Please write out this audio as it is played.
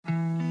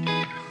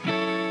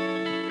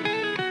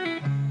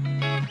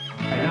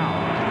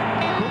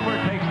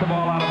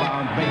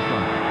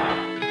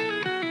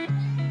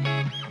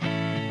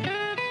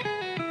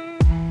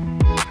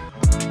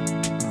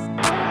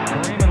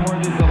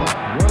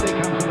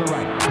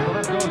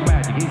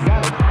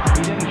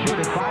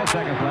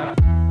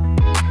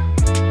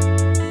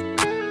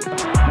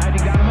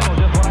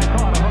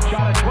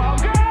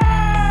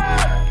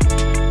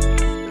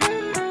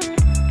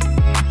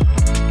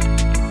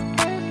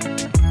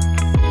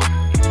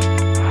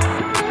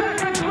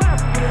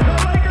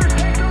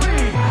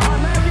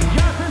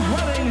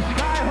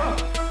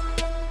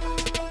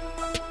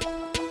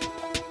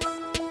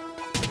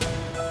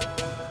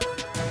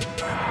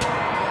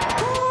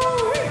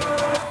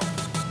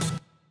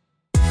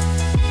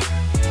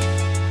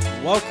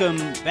Welcome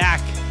back,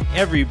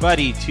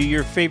 everybody, to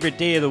your favorite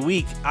day of the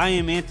week. I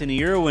am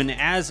Anthony Irwin,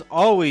 as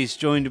always,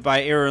 joined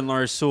by Aaron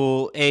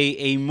Larsoul,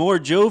 a more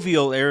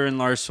jovial Aaron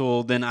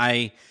Larsoul than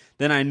I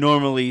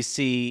normally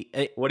see.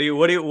 What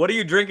are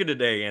you drinking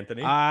today,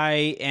 Anthony?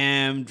 I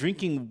am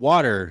drinking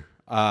water.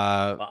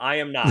 I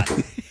am not.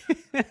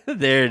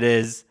 There it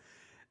is.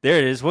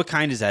 What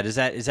kind is that?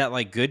 Is that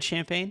like good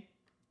champagne?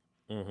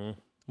 Mm-hmm.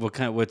 What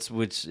kind?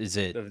 Which is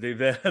it? I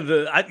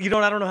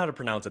don't know how to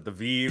pronounce it. The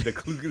V, the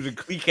clique,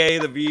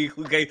 the V,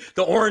 clique,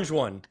 the orange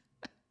one.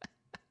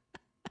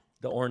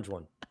 The orange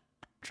one.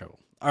 Trouble.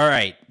 All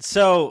right.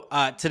 So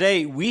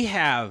today we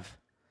have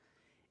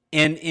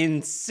an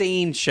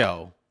insane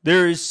show.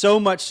 There is so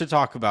much to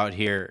talk about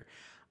here.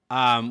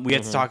 We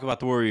have to talk about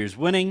the Warriors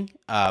winning,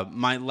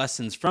 my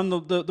lessons from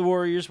the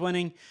Warriors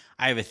winning.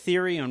 I have a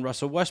theory on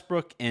Russell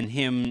Westbrook and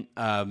him,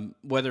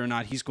 whether or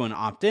not he's going to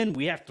opt in.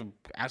 We have to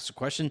ask the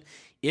question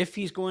if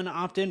he's going to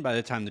opt in by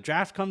the time the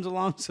draft comes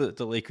along so that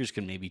the Lakers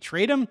can maybe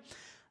trade him.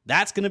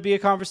 That's going to be a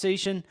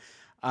conversation.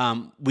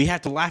 We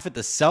have to laugh at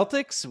the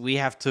Celtics. We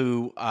have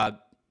to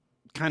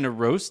kind of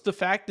roast the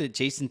fact that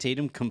Jason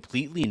Tatum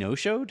completely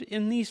no-showed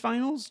in these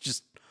finals.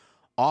 Just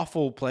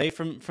awful play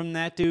from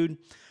that dude.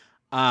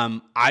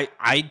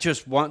 I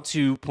just want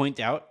to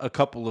point out a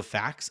couple of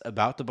facts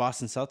about the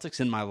Boston Celtics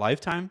in my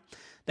lifetime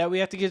that we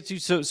have to get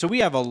to. So we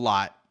have a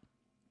lot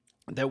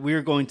that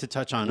we're going to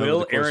touch on.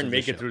 Will Aaron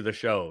make it through the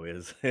show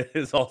is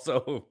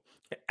also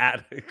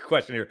at a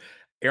question here.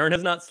 Aaron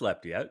has not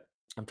slept yet.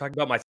 I'm talking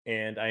about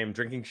and I am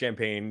drinking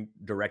champagne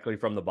directly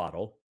from the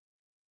bottle.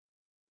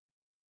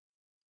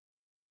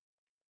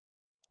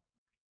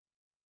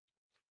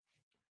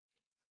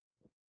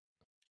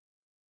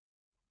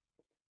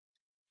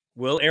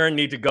 Will Aaron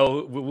need to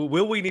go?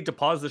 Will we need to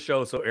pause the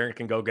show so Aaron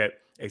can go get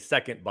a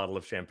second bottle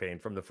of champagne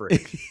from the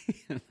fridge?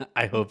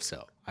 I hope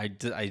so.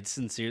 I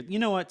sincerely, you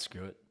know what?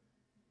 Screw it.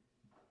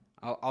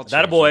 I'll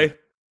that a boy.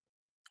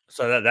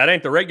 So that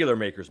ain't the regular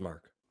Maker's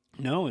Mark.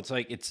 No, it's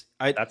like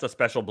that's a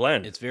special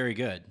blend. It's very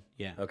good.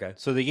 Yeah. Okay.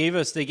 So they gave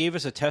us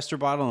a tester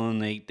bottle,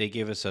 and they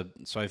gave us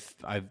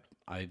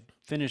I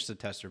finished the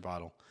tester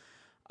bottle.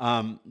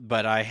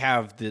 But I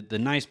have the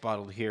nice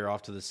bottle here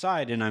off to the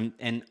side,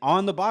 and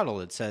on the bottle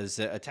it says,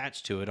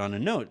 attached to it on a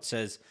note, it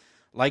says,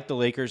 like the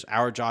Lakers,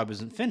 our job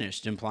isn't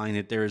finished, implying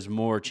that there is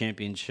more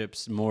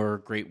championships, more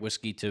great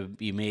whiskey to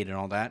be made, and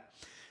all that.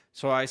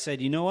 So I said,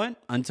 you know what?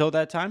 Until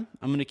that time,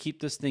 I'm going to keep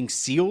this thing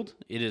sealed.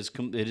 It is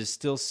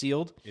still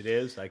sealed. It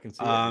is. I can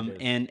see it.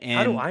 And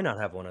how do I not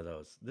have one of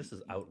those? This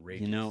is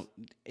outrageous. You know,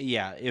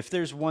 yeah. If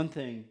there's one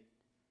thing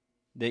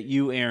that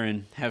you,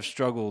 Aaron, have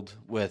struggled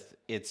with,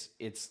 it's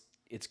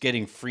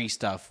getting free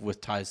stuff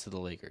with ties to the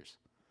Lakers.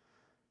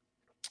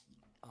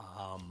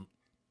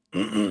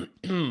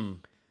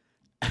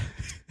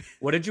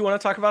 What did you want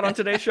to talk about on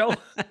today's show?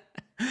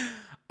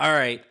 All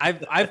right.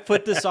 I've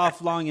put this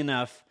off long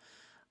enough.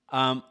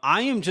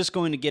 I am just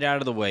going to get out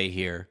of the way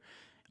here.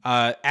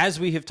 As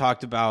we have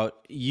talked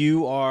about,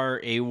 you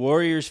are a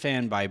Warriors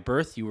fan by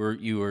birth. You were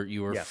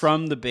yes.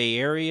 from the Bay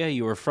Area.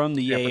 You were from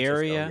the Bay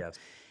Area. Yes.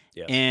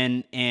 Yes.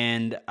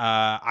 And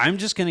I'm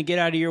just going to get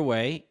out of your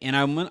way, and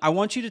I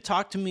want you to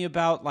talk to me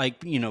about,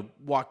 like,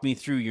 walk me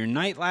through your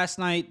night last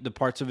night, the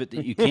parts of it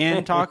that you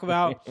can talk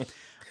about.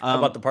 How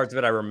about the parts of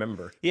it I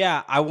remember?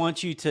 Yeah, I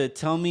want you to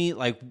tell me,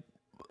 like,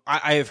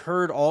 I have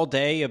heard all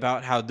day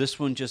about how this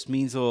one just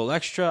means a little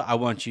extra. I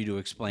want you to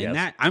explain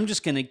that. I'm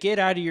just going to get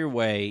out of your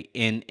way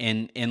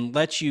and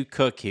let you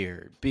cook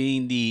here.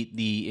 Being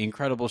the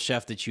incredible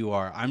chef that you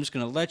are, I'm just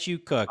going to let you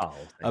cook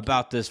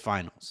about this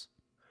finals.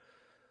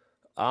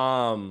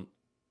 I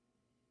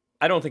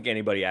don't think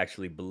anybody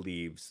actually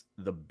believes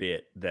the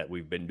bit that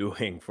we've been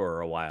doing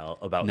for a while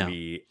about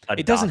me adopting.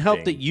 It doesn't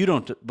help that you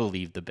don't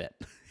believe the bit.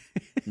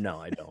 No,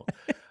 I don't.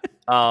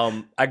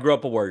 I grew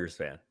up a Warriors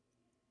fan,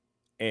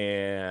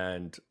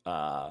 and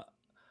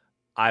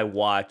I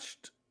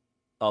watched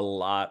a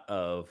lot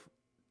of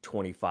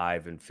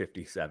 25 and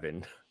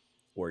 57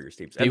 Warriors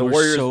teams. And the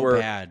Warriors were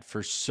bad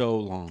for so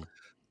long.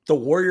 The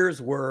Warriors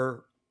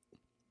were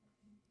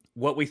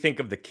what we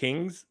think of the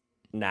Kings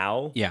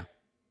now. Yeah.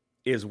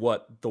 Is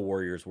what the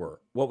Warriors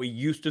were. What we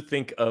used to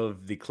think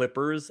of the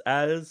Clippers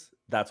as,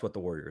 that's what the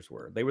Warriors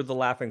were. They were the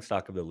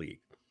laughingstock of the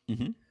league.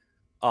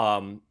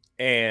 Mm-hmm.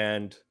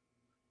 And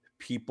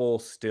people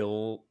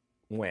still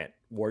went.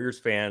 Warriors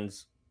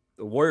fans,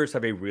 the Warriors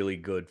have a really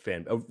good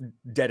fan,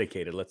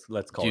 dedicated. Let's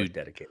call it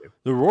dedicated.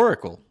 The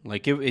Roracle,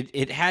 like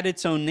it had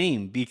its own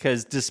name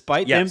because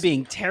despite them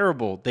being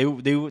terrible,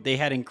 they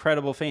had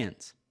incredible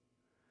fans.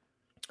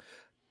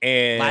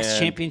 And last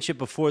championship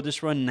before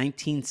this run,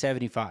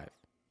 1975.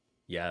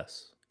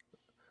 Yes.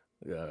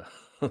 The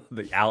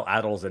Al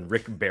Attles and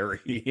Rick Barry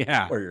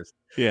Warriors.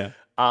 Yeah.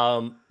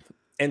 And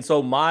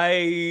so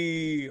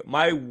my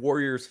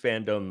Warriors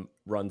fandom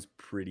runs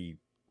pretty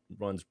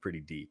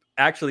deep.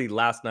 Actually,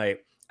 last night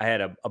I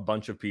had a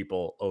bunch of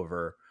people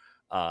over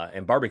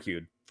and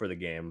barbecued for the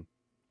game,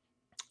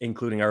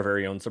 including our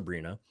very own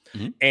Sabrina.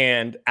 Mm-hmm.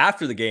 And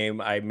after the game,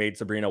 I made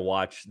Sabrina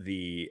watch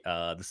the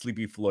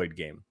Sleepy Floyd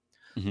game.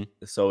 Mhm.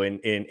 So in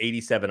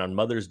 87, on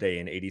Mother's Day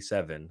in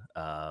 87,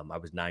 I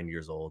was 9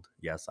 years old.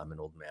 Yes, I'm an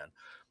old man.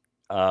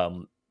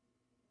 Um,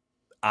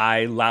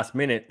 I last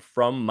minute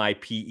from my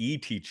PE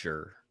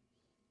teacher,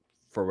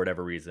 for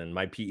whatever reason,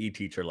 my PE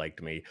teacher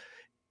liked me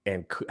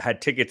and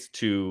had tickets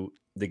to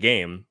the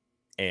game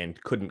and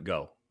couldn't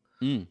go.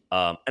 Mm.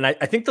 And I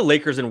think the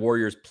Lakers and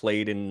Warriors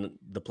played in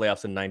the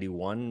playoffs in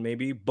 91,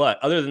 maybe. But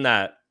other than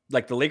that,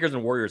 like the Lakers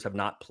and Warriors have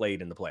not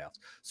played in the playoffs.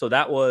 So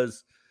that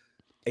was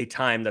a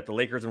time that the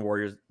Lakers and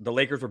Warriors, the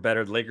Lakers were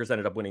better. The Lakers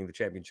ended up winning the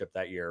championship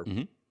that year.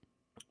 Mhm.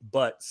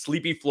 But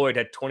Sleepy Floyd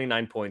had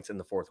 29 points in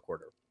the fourth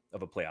quarter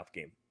of a playoff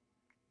game.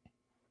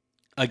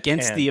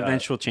 Against And the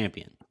eventual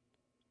champion.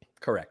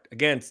 correct.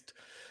 Against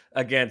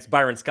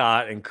Byron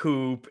Scott and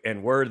Coop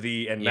and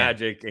Worthy and Yeah.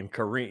 Magic and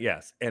Kareem.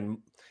 Yes.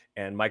 And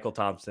Michael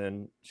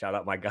Thompson. Shout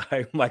out my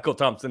guy, Michael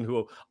Thompson,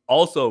 who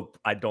also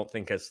I don't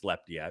think has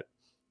slept yet.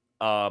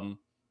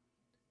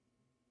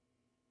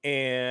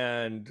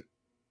 And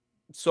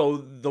so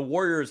the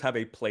Warriors have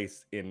a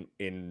place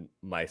in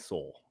my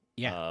soul.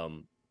 Yeah.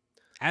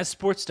 As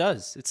sports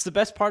does. It's the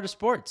best part of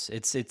sports.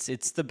 It's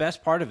the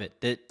best part of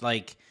it, that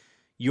like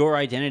your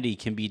identity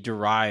can be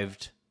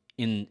derived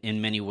in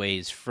many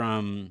ways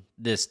from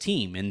this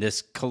team and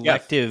this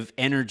collective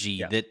energy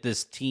Yes. that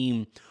this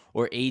team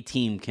or a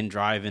team can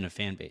drive in a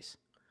fan base.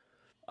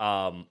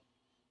 And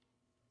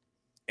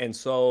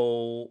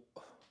so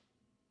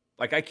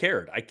like I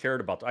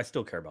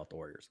still care about the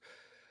Warriors.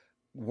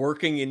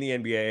 Working in the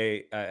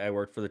NBA, I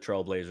worked for the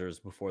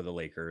Trailblazers before the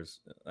Lakers.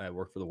 I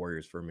worked for the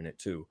Warriors for a minute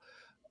too.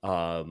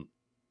 And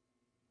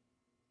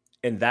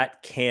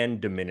that can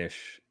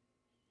diminish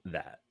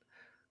that.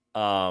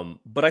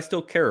 But I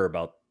still care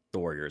about the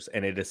Warriors,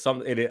 and it is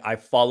I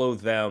follow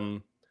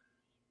them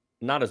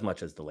not as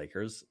much as the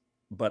Lakers,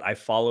 but I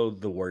follow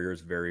the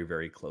Warriors very,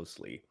 very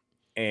closely.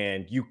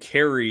 And you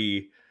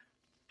carry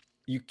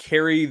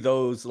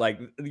those, like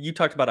you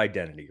talked about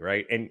identity,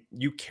 right? And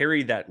you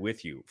carry that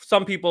with you.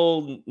 Some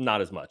people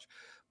not as much,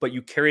 but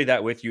you carry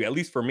that with you. At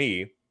least for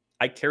me,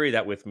 I carry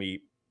that with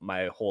me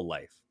my whole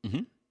life.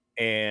 Mhm.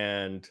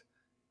 And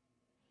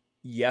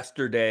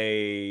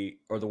yesterday,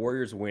 or the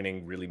Warriors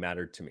winning, really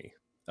mattered to me.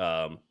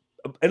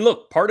 And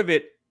look, part of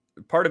it,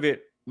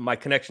 my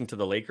connection to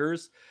the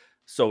Lakers,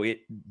 so it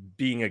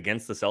being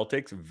against the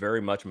Celtics very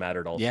much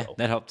mattered also. Yeah,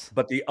 that helped.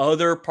 But the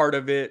other part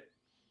of it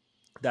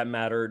that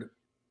mattered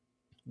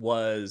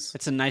was,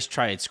 It's a nice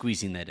try at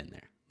squeezing that in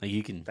there. Like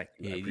you can, thank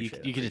you. yeah, I appreciate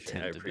it. you could I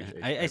attempt a bit. appreciate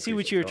it. I see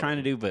what you were trying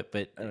to do, but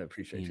I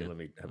appreciate you. Let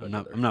me have I'm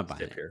another not buying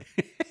sip it. here.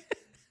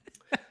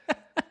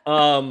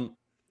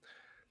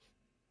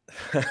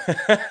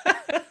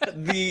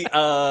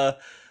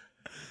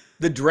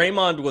 The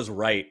Draymond was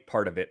right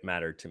part of it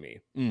mattered to me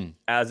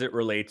as it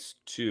relates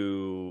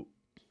to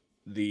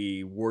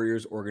the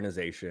Warriors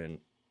organization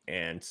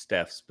and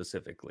Steph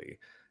specifically.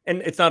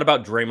 And it's not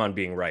about Draymond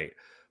being right,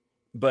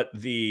 but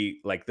the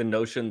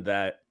notion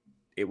that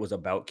it was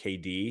about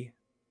KD,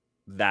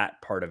 that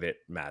part of it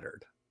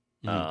mattered.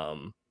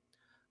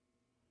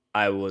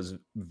 I was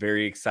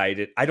very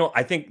excited.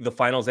 I think the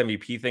finals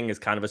MVP thing is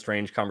kind of a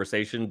strange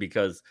conversation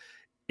because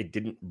it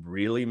didn't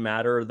really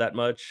matter that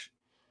much.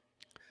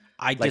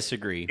 I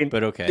disagree,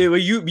 but okay.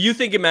 You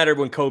think it mattered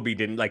when Kobe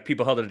didn't, like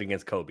people held it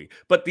against Kobe,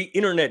 but the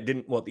internet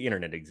didn't. Well, the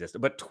internet existed,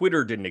 but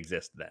Twitter didn't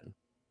exist then.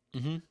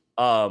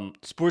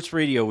 Sports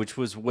radio, which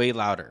was way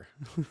louder.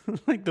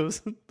 Like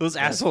those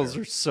assholes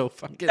are so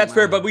fucking. That's loud.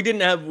 fair, but we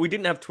didn't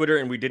have Twitter,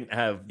 and we didn't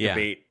have Yeah.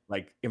 debate,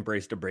 like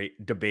embrace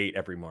debate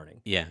every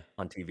morning. Yeah,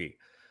 on TV,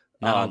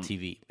 not on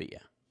TV, but yeah.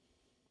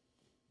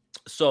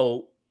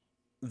 So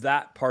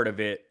that part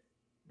of it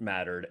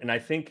mattered, and I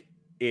think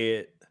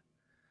it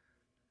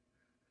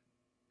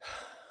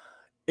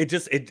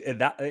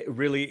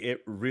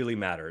really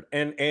mattered,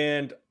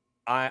 and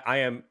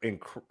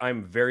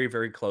I'm very,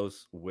 very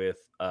close with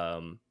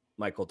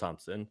Michael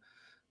Thompson.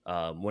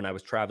 When I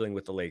was traveling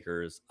with the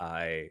Lakers,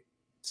 I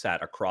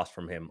sat across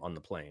from him on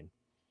the plane.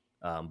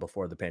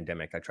 Before the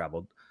pandemic, I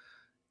traveled,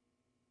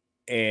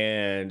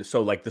 and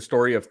so like the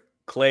story of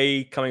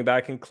Clay coming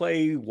back, and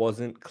Clay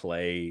wasn't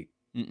Clay.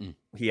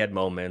 He had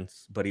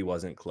moments, but he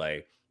wasn't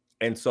Clay,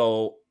 and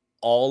so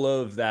all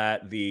of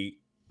that, the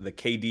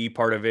KD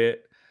part of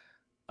it,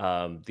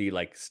 the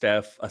like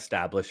Steph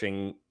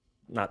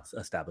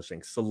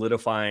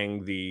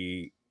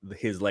solidifying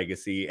his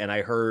legacy. And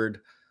I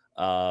heard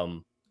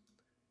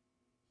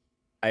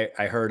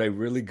I heard a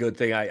really good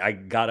thing. I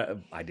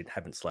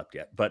haven't slept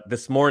yet, but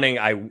this morning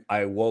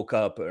I woke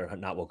up, or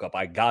not woke up,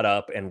 I got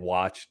up and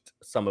watched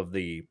some of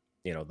the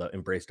the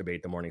Embrace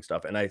Debate, the morning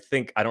stuff, and I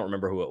don't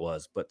remember who it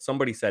was, but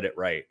somebody said it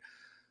right.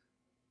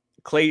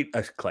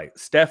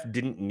 Steph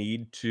didn't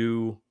need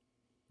to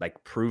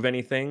like prove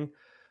anything,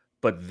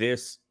 but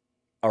this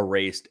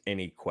erased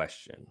any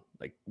question.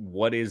 Like,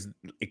 what is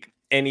like,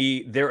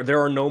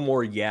 there are no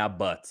more yeah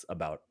buts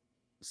about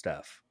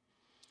Steph.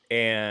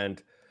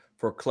 And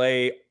for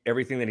Clay,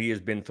 everything that he has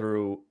been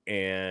through,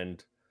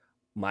 and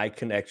my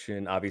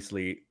connection,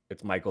 obviously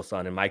it's Michael's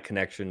son, and my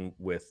connection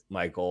with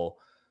Michael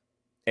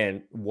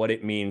and what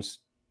it means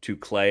to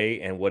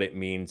Clay and what it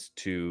means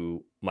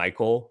to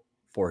Michael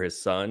for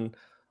his son,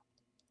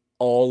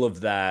 all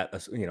of that,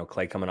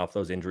 Clay coming off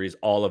those injuries,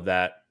 all of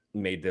that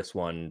made this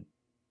one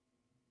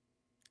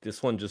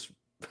just,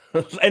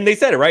 and they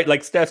said it, right?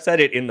 Like Steph said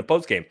it in the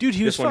postgame. Dude,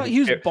 he was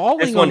this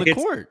balling one on the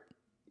hits, court.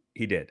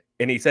 He did.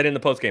 And he said in the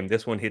postgame,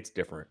 this one hits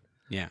different.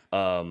 Yeah.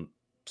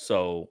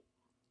 So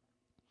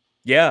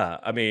yeah,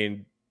 I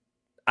mean,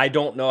 I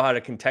don't know how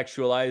to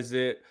contextualize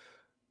it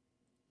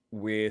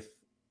with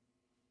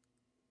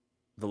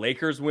the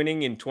Lakers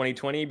winning in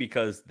 2020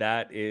 because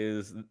that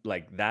is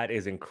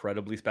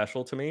incredibly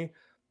special to me.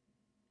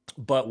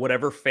 But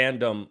whatever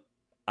fandom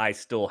I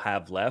still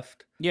have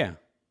left, yeah,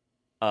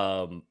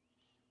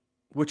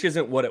 which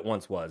isn't what it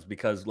once was,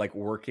 because like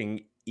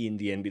working in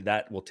the NBA,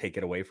 that will take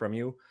it away from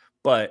you.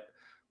 But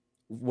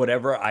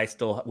whatever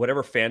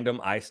fandom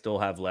I still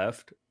have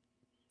left,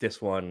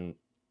 this one,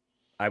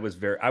 I was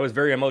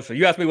very emotional.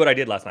 You asked me what I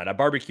did last night. I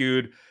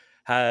barbecued,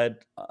 had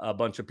a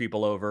bunch of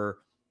people over,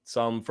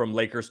 some from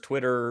Lakers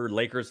Twitter,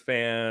 Lakers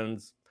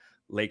fans,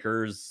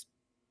 Lakers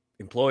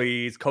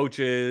employees,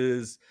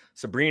 coaches.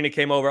 Sabrina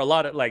came over, a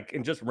lot of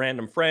and just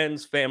random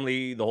friends,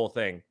 family, the whole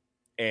thing.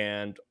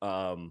 And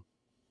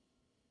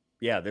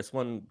yeah, this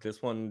one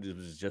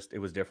it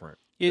was different.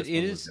 It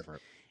is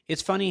different.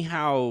 It's funny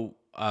how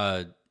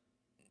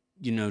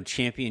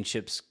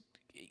championships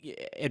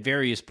at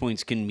various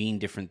points can mean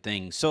different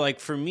things. So like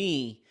for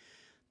me,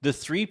 the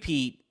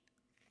three-peat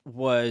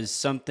was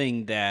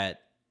something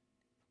that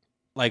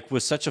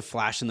was such a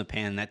flash in the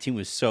pan. That team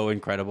was so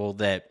incredible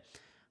that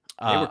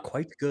they were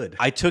quite good.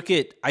 I took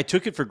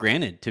it for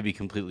granted, to be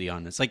completely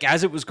honest. Like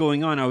as it was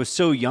going on, I was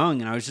so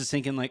young and I was just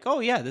thinking like, oh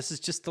yeah, this is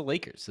just the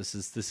Lakers. This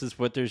is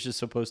what there's just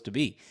supposed to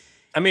be.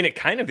 I mean, it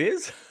kind of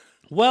is.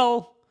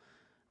 Well,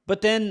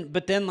 but then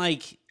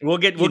like we'll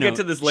get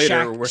to this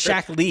later.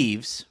 Shaq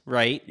leaves,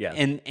 right? Yeah.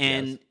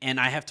 And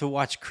I have to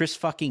watch Chris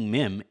fucking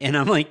Mim, and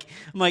I'm like,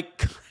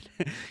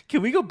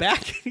 can we go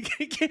back?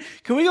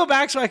 Can we go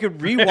back so I could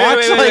rewatch?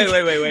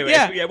 Wait.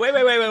 Yeah. Yeah,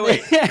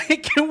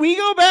 wait. Can we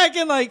go back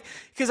and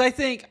because I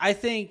think,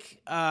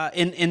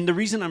 and the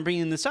reason I'm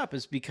bringing this up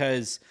is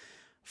because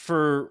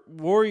for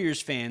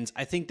Warriors fans,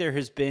 I think there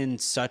has been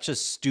such a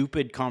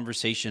stupid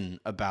conversation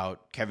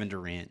about Kevin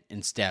Durant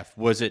and Steph.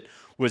 Was it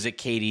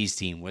KD's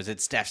team? Was it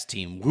Steph's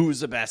team? Who was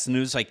the best? And it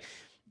was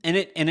and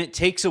it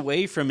takes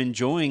away from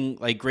enjoying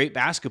great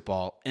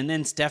basketball. And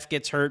then Steph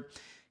gets hurt.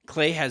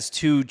 Clay has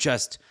two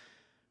just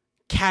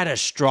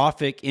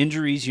catastrophic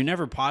injuries. You're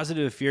never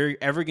positive if you're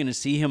ever going to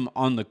see him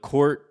on the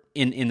court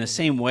in the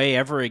same way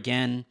ever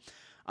again.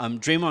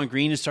 Draymond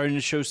Green is starting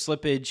to show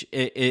slippage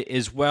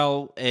as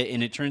well,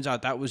 and it turns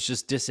out that was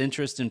just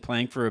disinterest in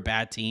playing for a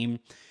bad team.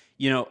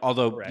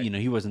 Although Correct.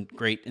 He wasn't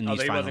great in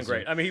these finals. He wasn't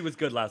great. I mean, he was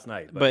good last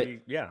night, but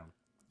yeah.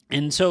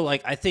 And so,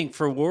 I think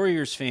for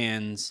Warriors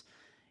fans,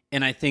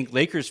 and I think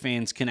Lakers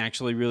fans can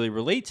actually really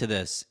relate to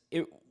this.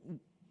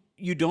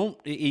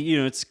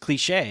 It's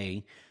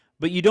cliche,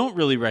 but you don't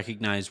really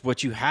recognize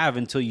what you have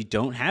until you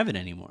don't have it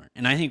anymore.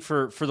 And I think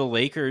for the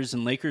Lakers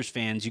and Lakers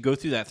fans, you go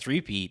through that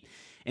three-peat,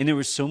 and there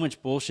was so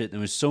much bullshit, and there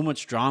was so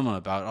much drama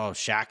about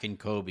Shaq and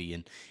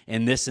Kobe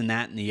and this and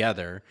that and the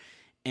other,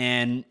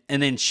 and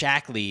then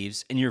Shaq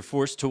leaves, and you're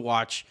forced to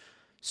watch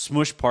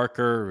Smush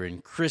Parker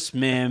and Chris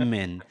Mim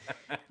and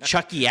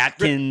Chucky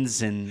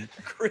Atkins and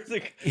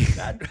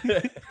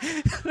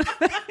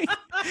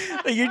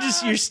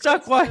you're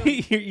stuck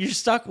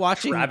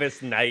watching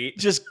Travis Knight,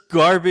 just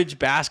garbage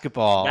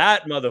basketball.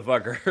 That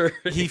motherfucker.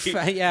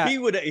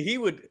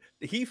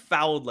 He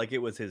fouled like it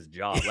was his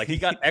job. Like he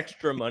got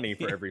extra money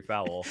for every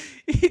foul.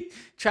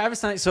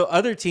 Travis Knight. So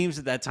other teams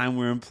at that time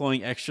were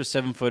employing extra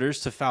 7-footers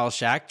to foul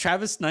Shaq.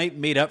 Travis Knight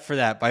made up for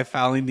that by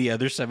fouling the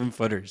other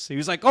 7-footers. He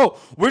was like, "Oh,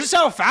 we're just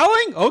out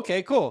fouling?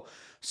 Okay, cool."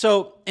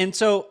 So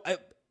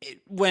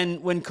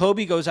when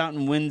Kobe goes out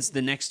and wins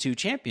the next two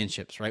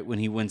championships, right? When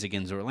he wins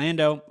against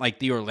Orlando, like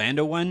the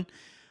Orlando one,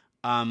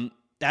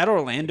 that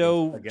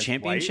Orlando against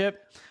championship.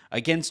 Dwight?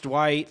 Against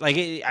Dwight,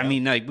 I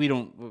mean, we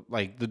don't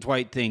the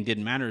Dwight thing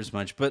didn't matter as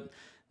much, but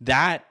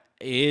that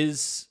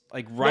is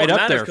right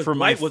up there for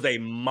Dwight was a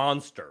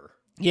monster.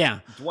 Yeah,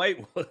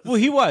 Dwight was. Well,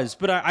 he was,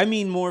 but I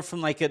mean more from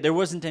there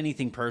wasn't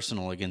anything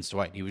personal against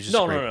Dwight. He was just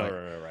a great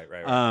player.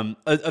 Right.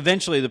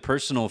 Eventually, the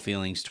personal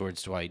feelings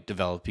towards Dwight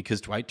developed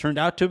because Dwight turned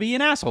out to be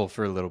an asshole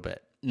for a little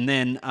bit, and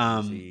then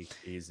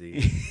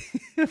easy.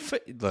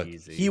 Look,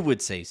 easy. He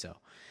would say so,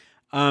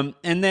 and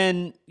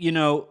then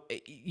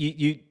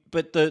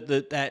But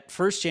that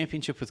first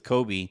championship with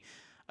Kobe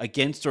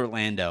against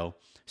Orlando,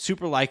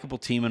 super likable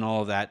team and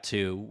all of that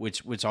too,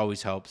 which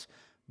always helps.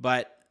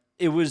 But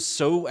it was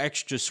so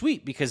extra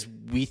sweet because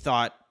we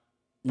thought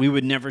we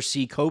would never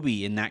see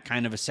Kobe in that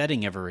kind of a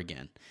setting ever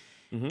again.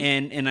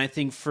 Mm-hmm. And I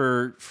think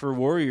for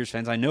Warriors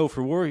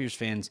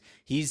fans,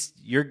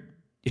 you're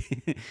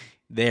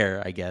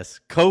there, I guess.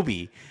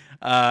 Kobe.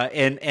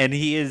 And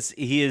he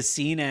is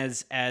seen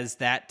as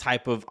that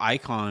type of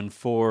icon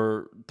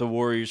for the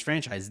Warriors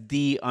franchise,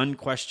 the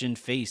unquestioned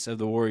face of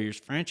the Warriors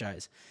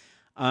franchise.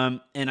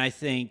 And I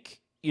think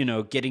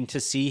getting to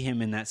see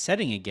him in that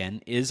setting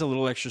again is a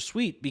little extra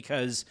sweet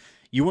because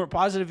you weren't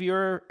positive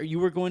you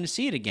were going to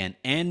see it again,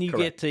 and you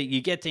Correct.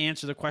 get to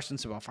answer the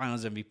questions about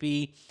Finals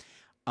MVP.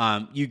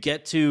 You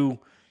get to.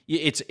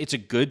 It's a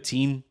good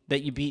team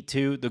that you beat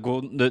too.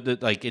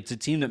 It's a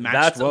team that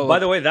matched well. By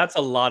the way, that's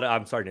a lot of,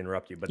 I'm sorry to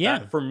interrupt you, but Yeah.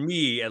 that, for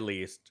me at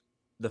least,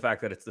 the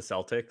fact that it's the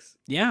Celtics,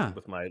 Yeah.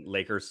 with my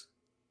Lakers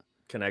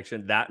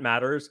connection, that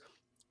matters.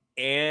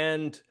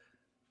 And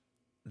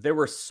there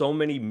were so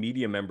many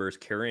media members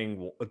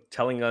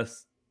telling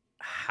us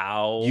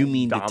how You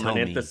mean to tell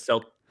dominant me. the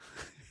Celtics.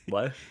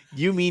 What?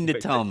 You mean to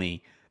tell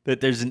me that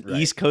there's an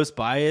Right. East Coast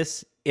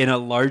bias in a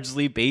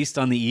largely based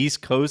on the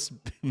East Coast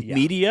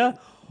media?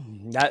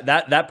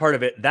 That part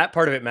of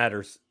it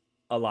matters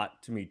a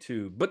lot to me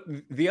too. But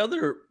the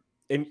other,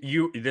 and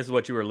this is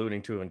what you were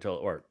alluding to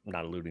or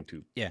not alluding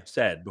to,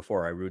 said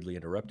before I rudely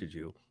interrupted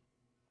you.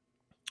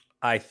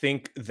 I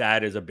think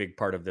that is a big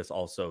part of this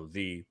also.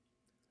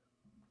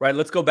 Right,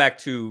 let's go back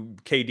to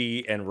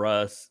KD and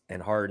Russ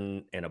and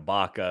Harden and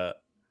Ibaka,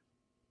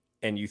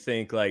 and you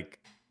think like,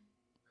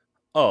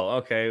 oh,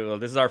 okay, well,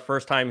 this is our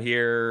first time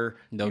here.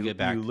 They'll get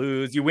back. You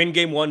lose. You win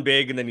game 1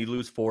 big, and then you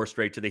lose 4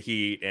 straight to the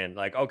Heat. And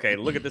like, okay,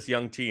 look at this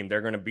young team.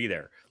 They're going to be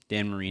there.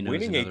 Dan Marino.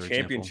 Winning a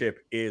championship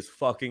is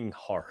fucking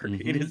hard.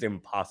 Mm-hmm. It is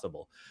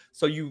impossible.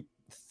 So you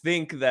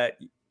think that,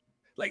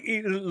 like,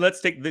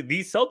 let's take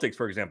these Celtics,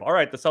 for example. All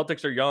right, the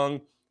Celtics are young.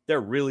 They're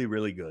really,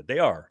 really good. They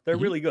are. They're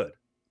really good.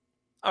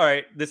 All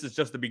right, this is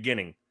just the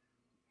beginning.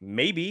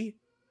 Maybe.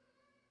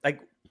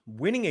 Like,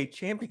 winning a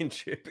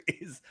championship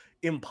is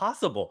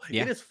impossible.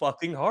 It is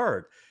fucking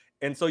hard.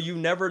 And so you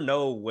never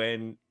know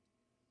when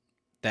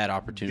that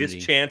opportunity,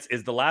 this chance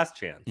is the last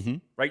chance,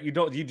 right?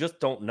 You just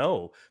don't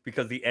know,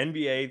 because the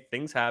NBA,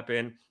 things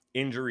happen,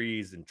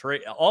 injuries and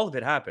trade, all of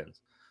it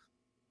happens.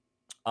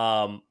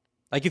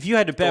 Like if you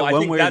had to bet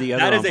one way or the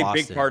other, that is a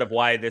big part of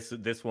why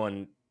this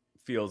one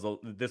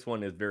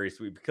is very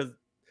sweet, because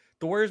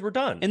the Warriors were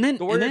done. And then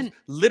the Warriors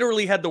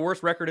literally had the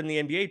worst record in the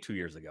NBA 2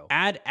 years ago.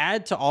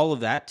 Add to all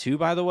of that too,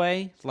 by the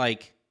way,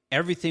 like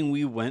everything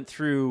we went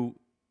through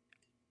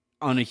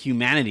on a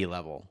humanity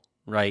level,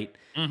 right?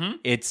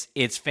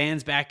 It's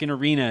fans back in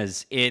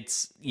arenas.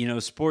 It's,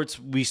 sports.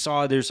 We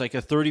saw there's like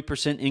a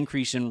 30%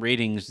 increase in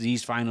ratings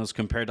these finals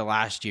compared to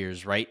last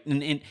year's, right?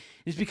 And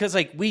it's because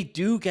like we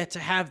do get to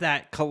have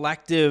that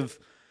collective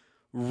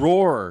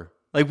roar.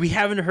 Like we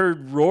haven't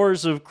heard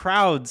roars of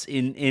crowds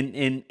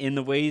in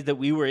the way that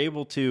we were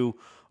able to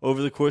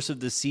over the course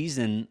of the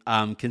season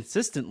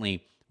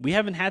consistently. We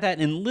haven't had that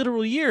in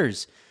literal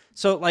years.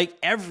 So like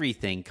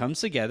everything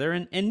comes together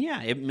and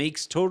yeah, it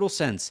makes total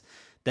sense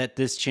that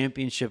this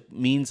championship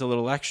means a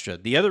little extra.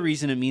 The other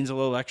reason it means a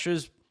little extra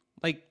is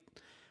like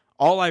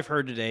all I've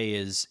heard today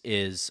is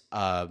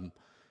now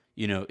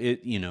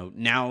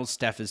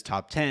Steph is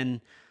top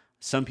 10.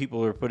 Some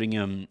people are putting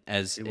him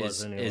as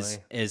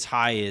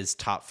high as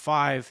top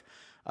 5.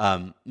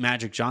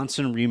 Magic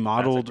Johnson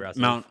remodeled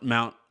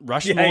Mount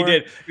Rushmore. Yeah, he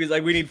did. He's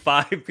like, we need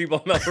 5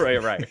 people.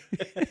 Right.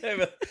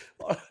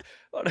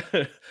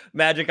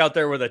 Magic out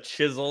there with a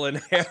chisel and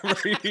hammer.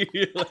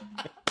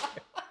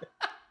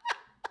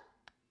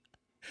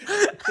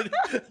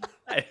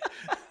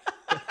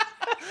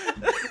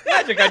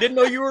 Magic, I didn't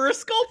know you were a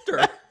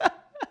sculptor.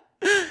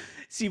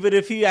 See, but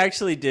if he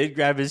actually did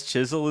grab his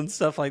chisel and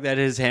stuff like that,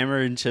 his hammer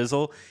and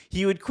chisel,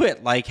 he would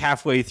quit like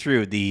halfway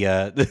through the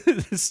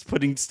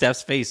putting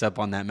Steph's face up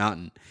on that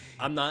mountain.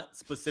 I'm not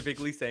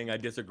specifically saying I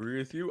disagree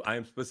with you. I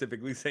am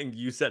specifically saying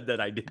you said that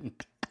I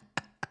didn't.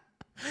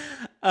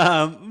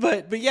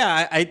 But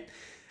yeah,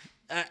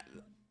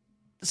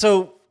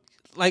 so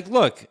like,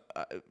 look,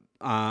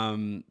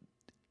 and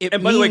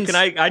by the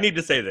way, I need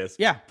to say this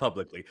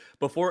publicly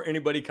before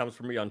anybody comes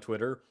for me on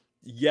Twitter.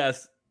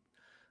 Yes,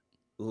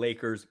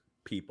 Lakers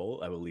people,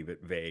 I will leave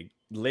it vague.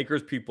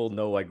 Lakers people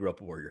know I grew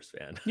up a Warriors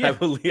fan. Yeah.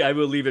 I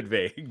will leave it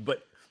vague,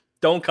 but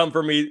don't come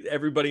for me.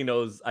 Everybody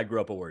knows I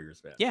grew up a Warriors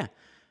fan. Yeah.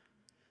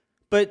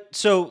 But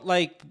so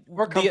like,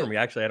 or come for me.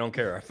 Actually, I don't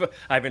care.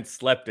 I haven't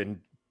slept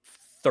in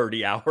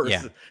 30 hours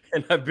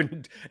and I've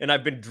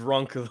been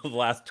drunk the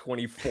last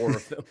 24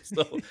 of them.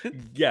 So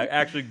yeah,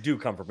 actually do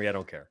come for me. I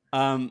don't care.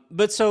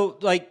 But so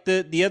like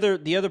the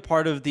other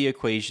part of the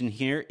equation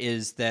here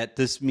is that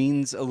this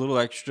means a little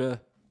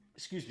extra,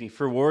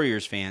 for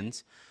Warriors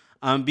fans,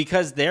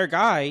 because their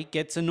guy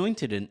gets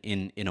anointed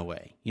in a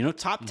way.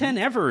 Top 10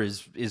 ever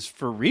is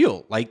for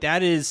real. Like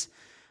that is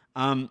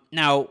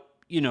now,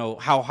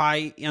 how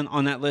high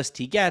on that list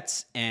he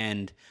gets,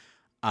 and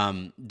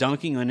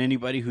dunking on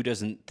anybody who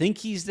doesn't think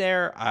he's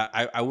there.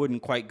 I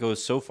wouldn't quite go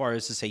so far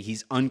as to say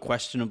he's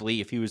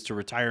unquestionably, if he was to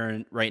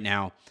retire right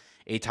now,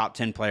 a top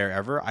 10 player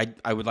ever.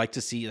 I would like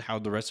to see how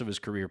the rest of his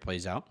career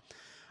plays out.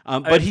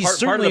 But he's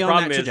certainly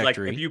on that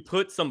trajectory. Like, if you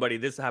put somebody,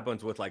 this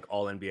happens with like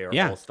all NBA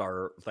or all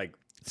star, like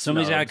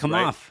somebody's got to come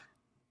off.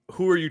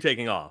 Who are you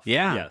taking off?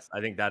 Yeah. Yes,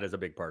 I think that is a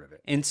big part of it.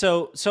 And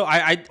so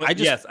I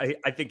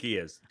think he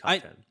is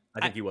top 10.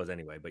 I think he was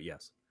anyway, but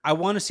yes. I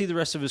want to see the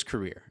rest of his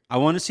career.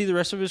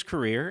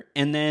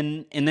 And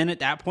then at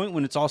that point,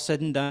 when it's all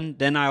said and done,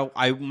 then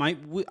I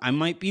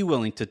might be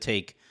willing to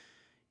take,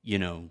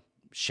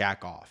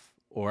 Shaq off,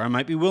 or I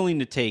might be willing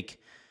to take,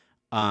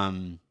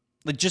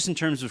 like just in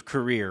terms of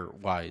career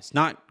wise,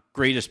 not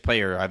greatest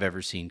player I've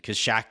ever seen, because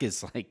Shaq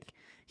is like,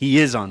 he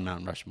is on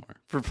Mount Rushmore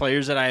for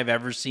players that I have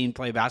ever seen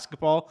play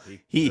basketball.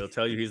 He'll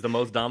tell you he's the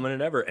most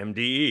dominant ever.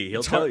 MDE.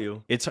 He'll tell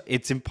you. It's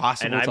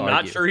impossible. And to I'm not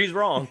argue. sure he's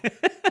wrong.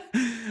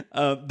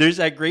 There's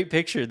that great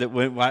picture that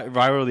went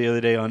viral the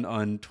other day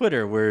on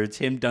Twitter where it's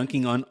him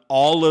dunking on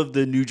all of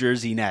the New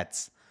Jersey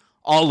Nets,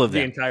 all of them.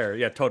 The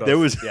entire, Todos. There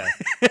was, yeah.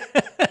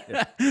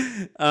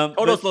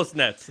 Todos los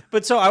Nets.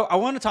 But so I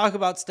want to talk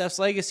about Steph's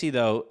legacy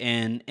though,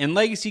 and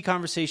legacy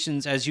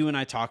conversations, as you and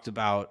I talked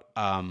about,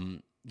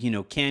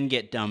 can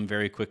get dumb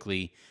very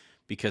quickly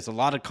because a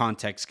lot of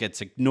context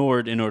gets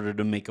ignored in order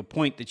to make a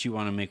point that you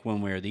want to make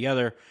one way or the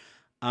other.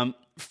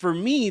 For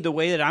me, the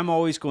way that I'm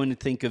always going to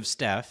think of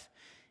Steph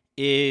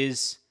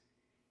is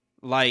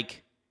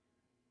like,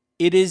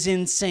 it is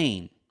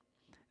insane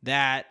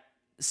that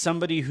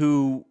somebody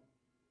who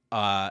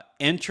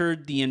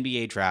entered the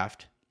NBA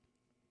draft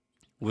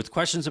with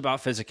questions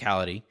about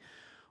physicality,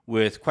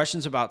 with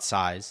questions about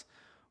size,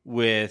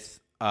 with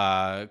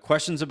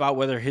questions about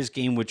whether his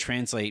game would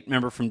translate.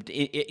 Remember,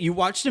 you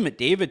watched him at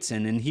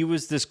Davidson, and he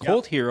was this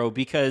cult hero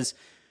because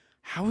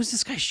how is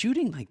this guy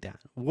shooting like that?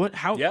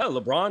 How? Yeah,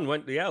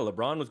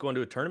 LeBron was going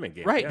to a tournament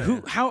game. Right.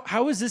 Yeah,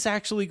 How is this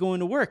actually going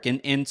to work?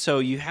 And so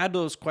you had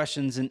those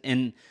questions,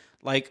 and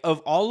like of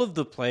all of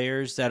the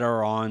players that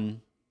are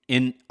on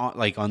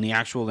the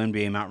actual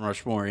NBA Mount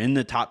Rushmore in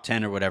the top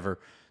 10 or whatever,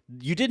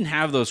 you didn't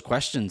have those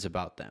questions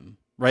about them,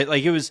 right?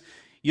 Like you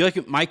look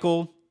at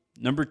Michael,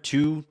 number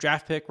 2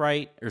 draft pick,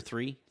 right? Or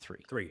 3,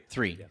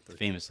 Yeah,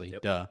 famously,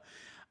 yep. duh.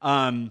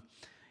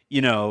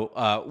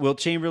 Wilt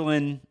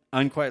Chamberlain,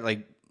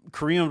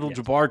 Kareem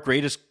Abdul-Jabbar,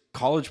 greatest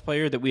college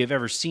player that we have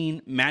ever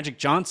seen. Magic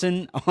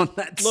Johnson on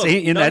that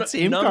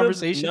same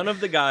conversation. None of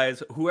the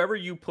guys, whoever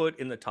you put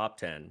in the top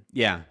 10,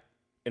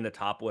 in the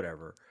top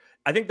whatever,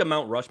 I think the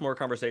Mount Rushmore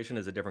conversation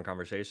is a different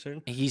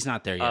conversation. He's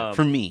not there yet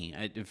for me.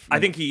 I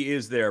think he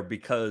is there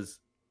because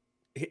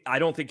I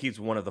don't think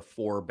he's one of the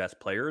 4 best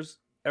players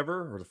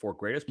ever or the 4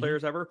 greatest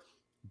players ever.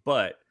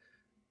 But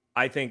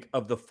I think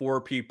of the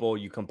 4 people,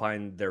 you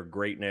combine their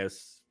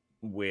greatness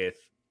with,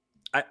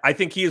 I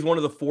think he is one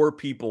of the 4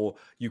 people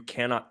you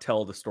cannot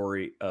tell the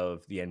story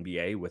of the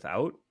NBA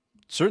without.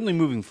 Certainly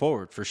moving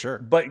forward, for sure.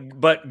 But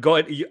go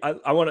ahead.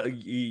 I want to.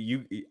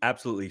 You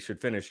absolutely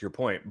should finish your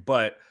point.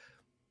 But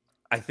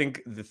I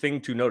think the thing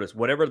to notice,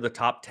 whatever the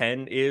top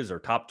 10 is, or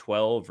top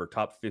 12, or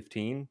top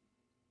 15,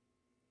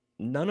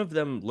 none of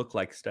them look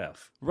like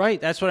Steph.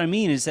 Right. That's what I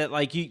mean. Is that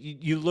like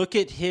you look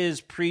at his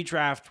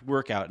pre-draft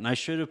workout, and I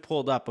should have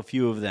pulled up a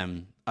few of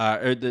them,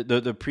 or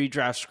the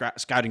pre-draft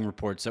scouting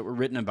reports that were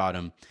written about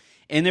him.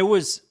 And there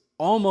was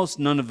almost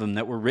none of them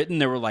that were written.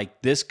 They were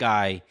like, this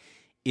guy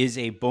is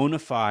a bona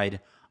fide,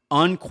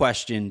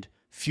 unquestioned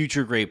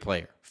future great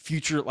player.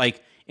 Future,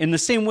 like in the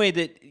same way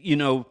that,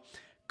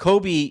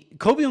 Kobe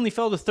only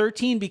fell to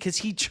 13 because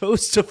he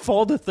chose to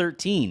fall to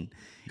 13.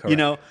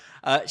 Correct.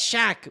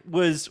 Shaq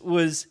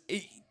was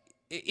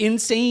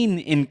insane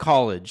in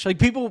college. Like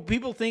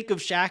people think of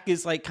Shaq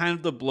as like kind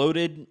of the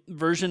bloated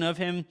version of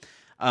him.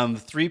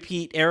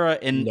 Three-peat era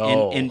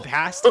and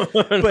past.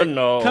 But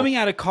No. Coming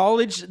out of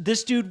college,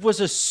 this dude was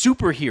a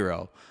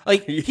superhero.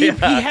 Like he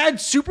had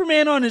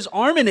Superman on his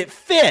arm and it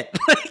fit.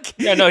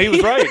 He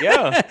was right.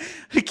 Yeah.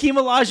 Hakeem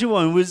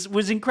Olajuwon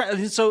was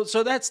incredible.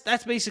 So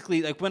that's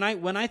basically like when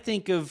I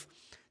think of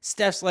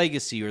Steph's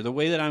legacy, or the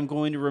way that I'm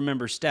going to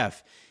remember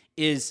Steph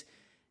is,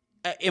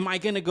 am I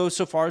going to go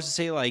so far as to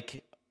say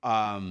like,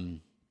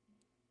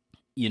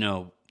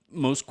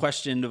 most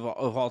questioned of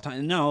all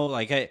time? No,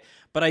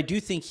 but I do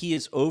think he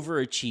has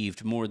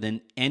overachieved more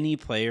than any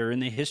player in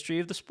the history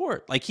of the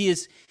sport. Like he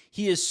is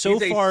so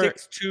he's far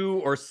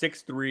 6'2" or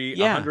 6'3",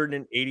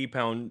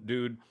 180-pound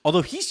dude.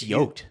 Although he's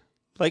yoked.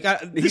 Like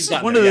this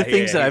is one there. of the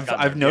things that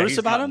I've noticed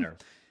about him.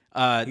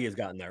 He has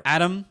gotten there.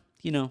 Adam,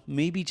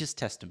 maybe just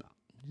test him out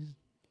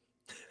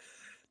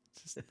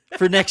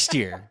for next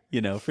year.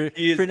 For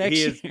next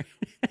year.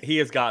 He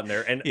has gotten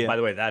there. And Yeah. by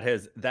the way, that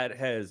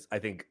has I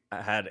think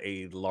had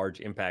a large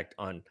impact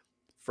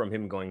from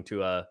him going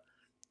to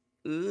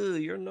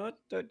you're not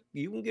that,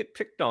 you can get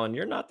picked on,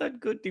 you're not that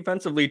good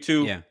defensively,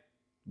 to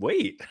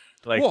wait.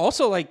 Like, well,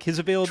 also like his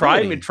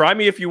availability. Try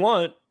me if you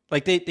want.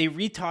 Like they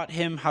retaught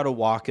him how to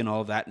walk and all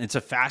of that, and it's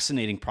a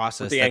fascinating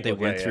process that they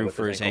went through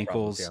for his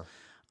ankles.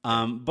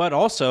 Problems, But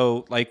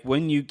also, like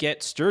when you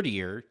get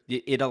sturdier,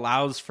 it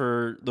allows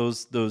for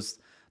those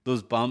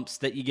bumps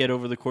that you get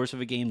over the course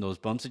of a game. Those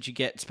bumps that you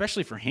get,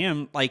 especially for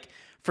him. Like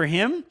for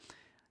him,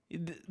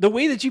 the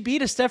way that you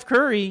beat a Steph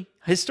Curry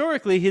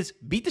historically is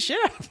beat the shit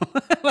out of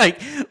him, like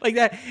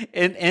that.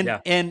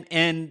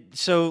 And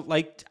so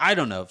like I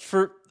don't know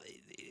for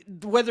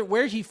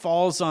where he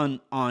falls on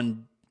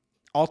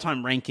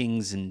all-time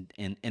rankings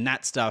and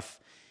that stuff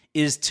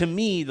is, to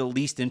me, the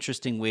least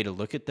interesting way to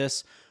look at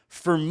this.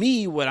 for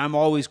me, what I'm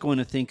always going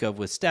to think of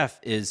with Steph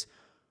is,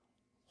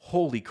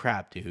 holy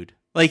crap, dude.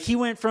 Like he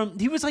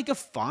was like a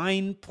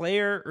fine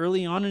player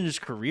early on in his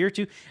career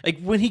too.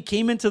 Like when he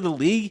came into the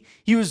league,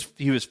 he was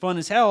fun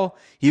as hell.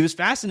 He was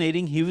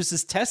fascinating. He was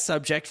this test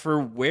subject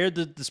for where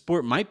the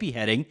sport might be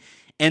heading.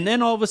 And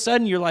then all of a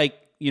sudden you're like,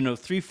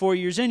 3-4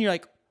 years in, you're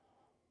like,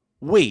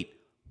 wait,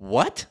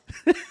 what?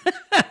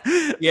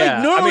 Yeah.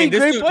 Like normally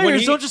great dude,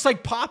 players don't just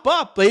like pop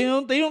up. They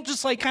don't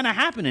just like kind of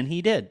happen, and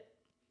he did.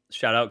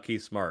 Shout out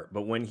Keith Smart.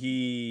 But when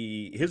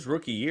his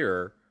rookie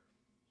year,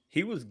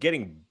 he was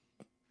getting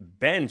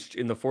benched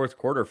in the fourth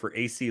quarter for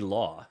AC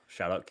Law.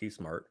 Shout out Keith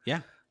Smart.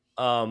 Yeah.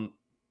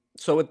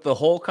 So with the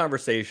whole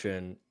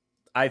conversation,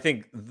 I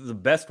think the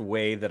best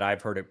way that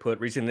I've heard it put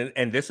recently,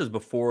 and this is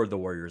before the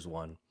Warriors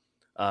won.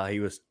 He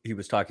was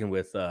talking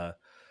with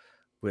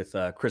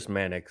Chris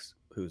Mannix,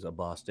 who's a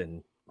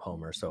Boston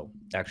homer. So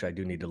actually, I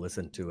do need to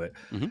listen to it.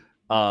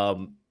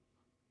 Mm-hmm.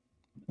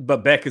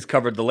 But Beck has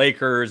covered the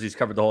Lakers. He's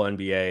covered the whole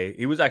NBA.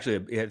 He was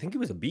actually, I think he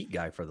was a beat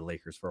guy for the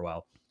Lakers for a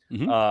while.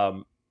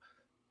 Mm-hmm.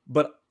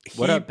 But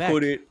what he up, Beck?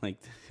 put it like,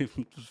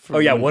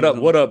 what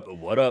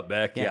up,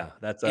 Beck? Yeah,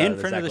 that's in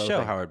front Zach of the show,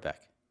 thing. Howard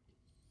Beck.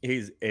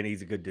 He's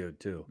a good dude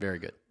too. Very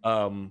good.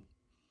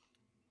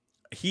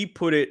 He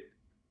put it,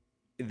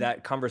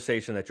 that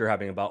conversation that you're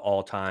having about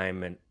all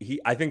time, and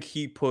I think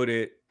he put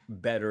it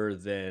better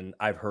than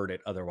I've heard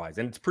it otherwise,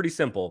 and it's pretty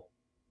simple.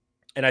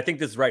 And I think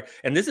this is right.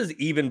 And this is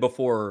even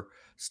before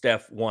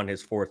Steph won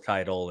his fourth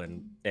title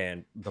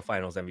and the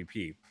Finals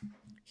MVP.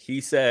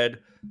 He said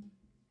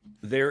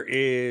there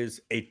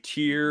is a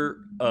tier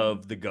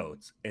of the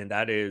GOATs, and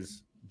that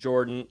is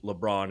Jordan,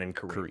 LeBron, and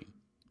Kareem.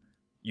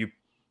 You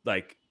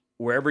like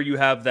wherever you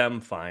have them,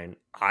 fine.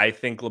 I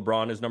think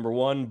LeBron is number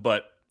one,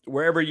 but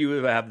wherever you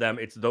have them,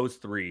 it's those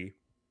three.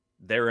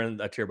 They're in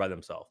a tier by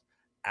themselves.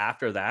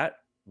 After that,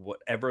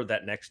 whatever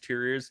that next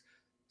tier is,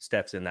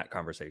 Steph's in that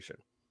conversation.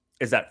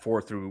 Is that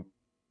 4 through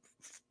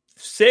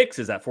 6?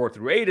 Is that 4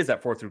 through 8? Is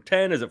that 4 through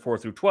 10? Is it 4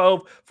 through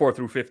 12? 4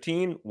 through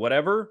 15?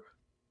 Whatever.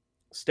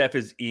 Steph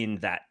is in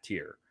that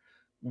tier.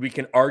 We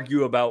can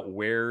argue about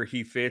where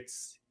he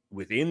fits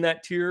within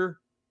that tier,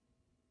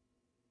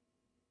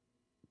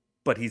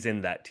 but he's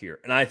in that tier.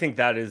 And I think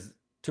that is,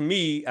 to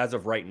me, as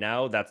of right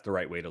now, that's the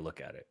right way to look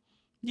at it.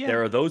 Yeah.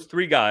 There are those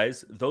three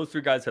guys. Those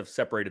three guys have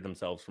separated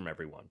themselves from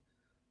everyone.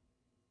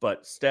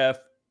 But Steph,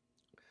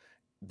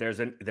 there's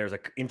an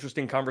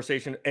interesting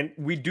conversation, and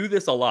we do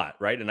this a lot,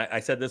 right? And I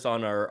said this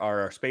on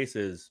our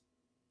spaces.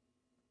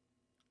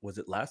 Was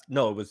it last?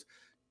 No, it was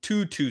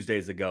 2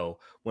 Tuesdays ago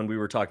when we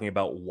were talking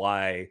about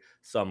why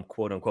some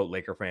quote unquote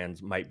Laker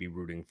fans might be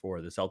rooting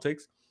for the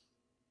Celtics.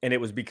 And it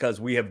was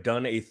because we have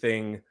done a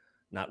thing,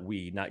 not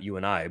you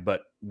and I,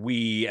 but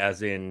we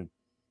as in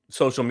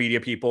social media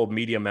people,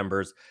 media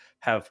members,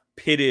 have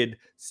pitted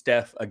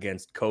Steph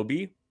against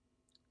Kobe.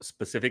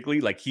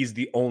 Specifically, like he's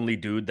the only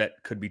dude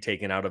that could be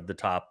taken out of the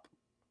top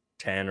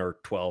 10 or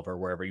 12 or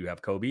wherever you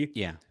have Kobe.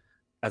 Yeah.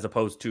 As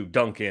opposed to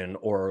Duncan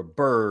or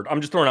Bird.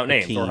 I'm just throwing out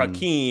names, or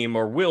Hakeem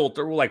or Wilt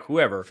or like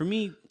whoever. For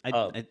me,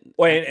 so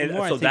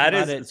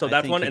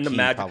that's one in the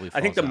Magic. I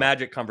think the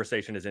Magic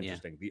conversation is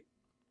interesting. Yeah.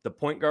 The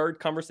point guard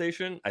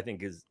conversation, I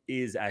think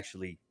is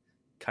actually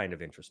kind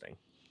of interesting.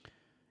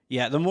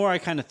 Yeah, the more I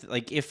kind of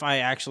like, if I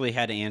actually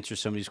had to answer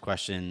somebody's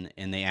question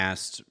and they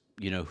asked,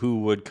 who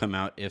would come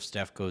out if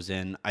Steph goes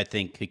in, I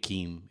think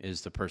Hakeem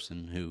is the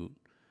person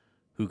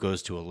who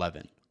goes to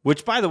 11.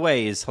 Which, by the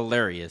way, is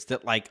hilarious.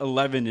 That like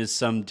 11 is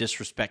some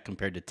disrespect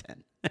compared to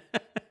 10.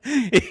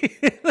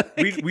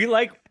 we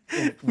like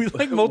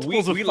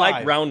multiples of 5. We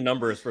like round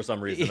numbers for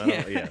some reason.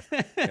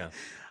 Yeah.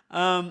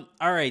 All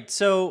right.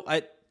 So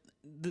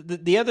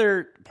the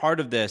other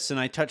part of this, and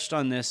I touched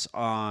on this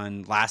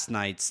on last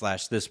night's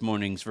 / this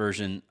morning's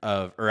version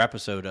of or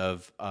episode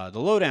of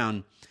the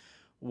Lowdown,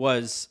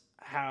 was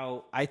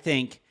how I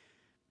think,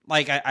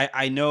 like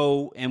I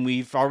know, and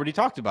we've already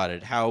talked about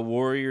it, how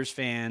Warriors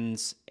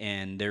fans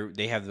and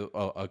they have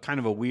a kind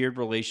of a weird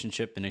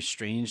relationship, and a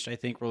strange, I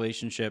think,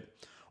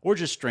 relationship, or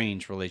just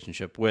strange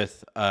relationship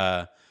with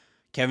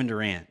Kevin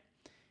Durant,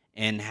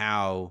 and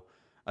how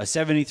a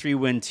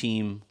 73-win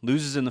team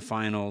loses in the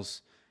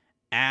finals,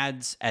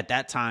 adds at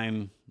that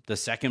time the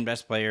second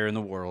best player in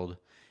the world,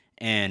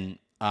 and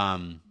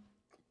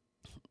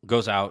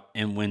goes out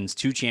and wins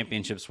 2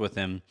 championships with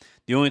him.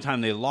 The only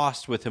time they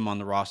lost with him on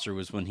the roster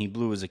was when he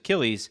blew his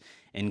Achilles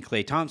and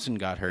Klay Thompson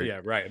got hurt. Yeah,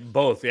 right.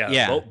 Both.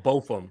 Yeah.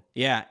 Both of them.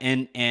 Yeah,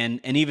 and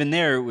even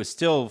there, it was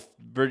still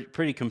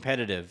pretty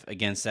competitive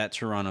against that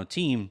Toronto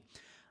team.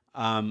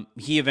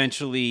 He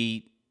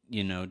eventually,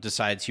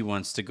 decides he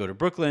wants to go to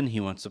Brooklyn. He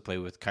wants to play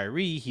with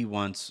Kyrie. He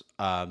wants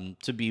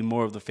to be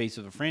more of the face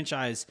of the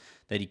franchise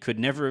that he could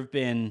never have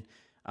been,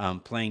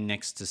 playing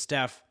next to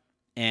Steph.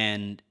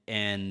 And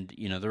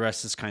the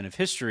rest is kind of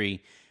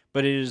history.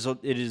 But it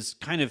is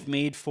kind of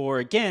made for,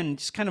 again,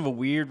 just kind of a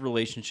weird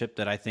relationship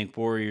that I think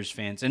Warriors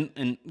fans,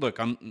 and look,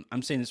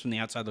 I'm saying this from the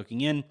outside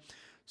looking in,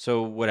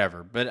 so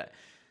whatever. But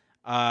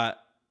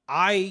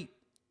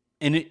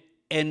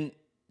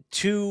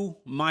to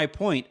my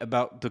point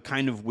about the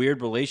kind of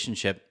weird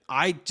relationship,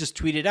 I just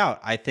tweeted out,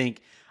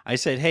 I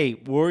said, hey,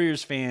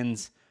 Warriors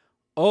fans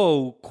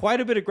owe quite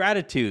a bit of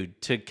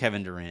gratitude to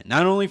Kevin Durant,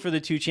 not only for the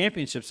 2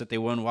 championships that they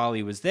won while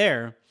he was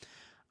there,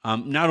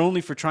 not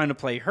only for trying to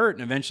play hurt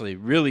and eventually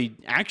really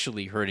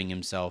actually hurting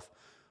himself,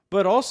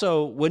 but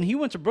also when he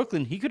went to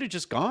Brooklyn, he could have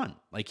just gone.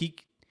 He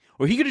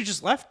could have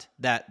just left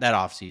that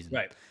offseason.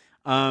 Right.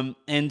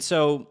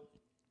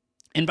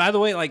 And by the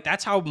way, like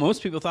that's how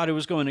most people thought it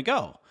was going to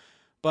go.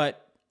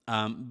 But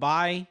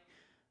by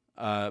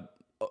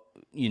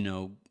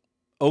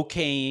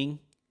okaying,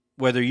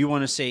 whether you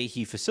want to say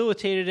he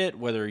facilitated it,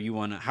 whether you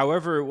want to,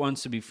 however it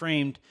wants to be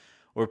framed,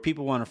 or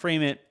people want to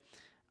frame it,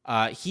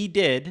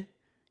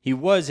 he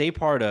was a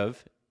part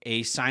of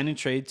a sign and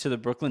trade to the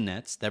Brooklyn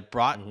Nets that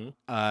brought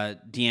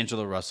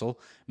D'Angelo Russell,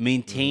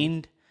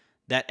 maintained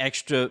that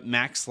extra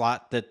max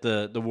slot that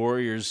the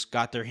Warriors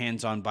got their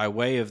hands on by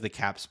way of the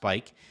cap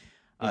spike.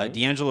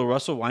 D'Angelo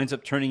Russell winds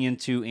up turning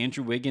into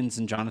Andrew Wiggins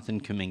and Jonathan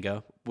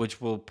Kuminga,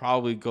 which will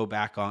probably go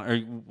back on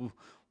or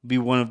be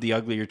one of the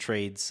uglier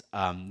trades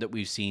that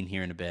we've seen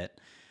here in a bit.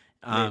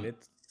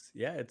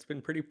 It's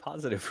been pretty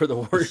positive for the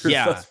Warriors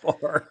thus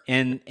far.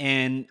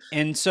 And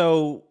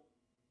so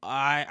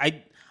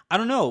I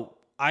don't know.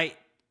 I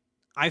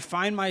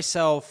find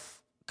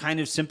myself kind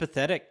of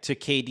sympathetic to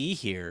KD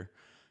here,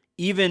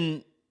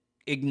 even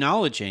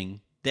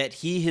acknowledging that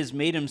he has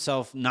made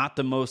himself not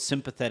the most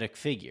sympathetic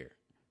figure.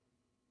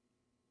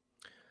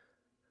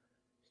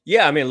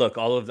 Yeah, I mean, look,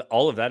 all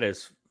of that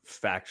is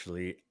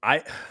factually.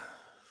 I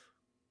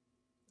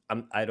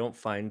don't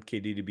find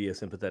KD to be a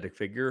sympathetic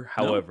figure.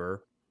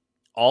 However,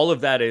 all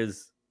of that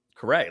is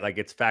correct. Like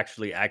it's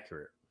factually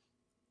accurate.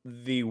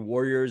 The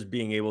Warriors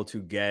being able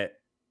to get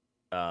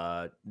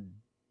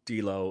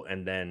D'Lo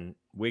and then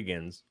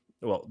Wiggins,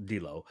 well,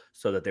 D'Lo,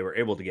 so that they were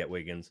able to get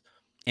Wiggins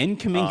and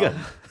Kuminga,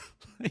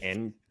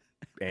 and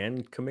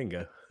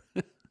Kuminga.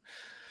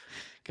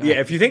 God.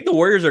 Yeah, if you think the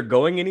Warriors are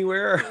going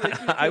anywhere,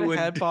 I would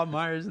had Bob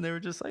Myers, and they were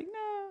just like,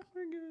 "No,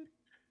 we're good."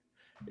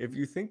 If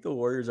you think the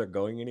Warriors are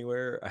going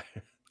anywhere,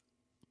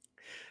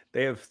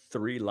 they have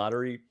 3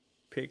 lottery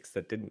picks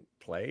that didn't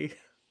play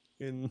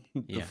in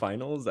the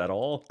finals at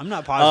all. I'm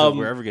not positive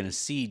we're ever going to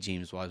see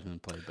James Wiseman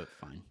play, but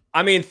fine.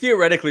 I mean,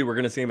 theoretically, we're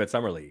going to see him at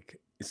Summer League,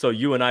 so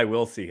you and I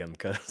will see him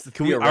because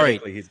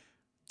theoretically, he's.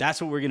 That's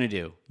what we're going to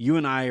do. You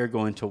and I are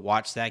going to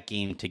watch that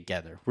game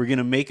together. We're going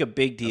to make a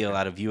big deal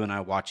out of you and I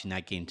watching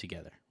that game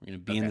together. We're going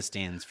to be in the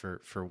stands for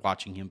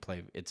watching him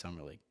play at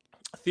Summer League.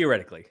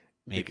 Theoretically,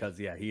 maybe. Because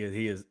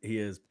he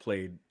has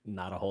played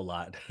not a whole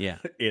lot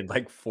in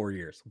like 4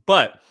 years.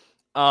 But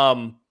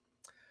so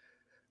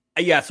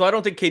I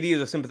don't think KD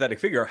is a sympathetic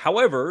figure.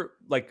 However,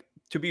 like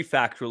to be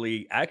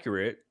factually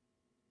accurate,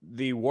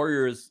 the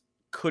Warriors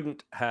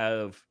couldn't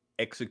have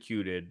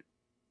executed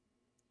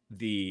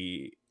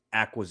the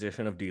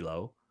acquisition of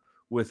D'Lo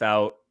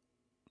without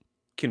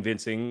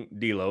convincing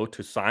D'Lo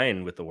to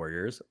sign with the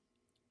Warriors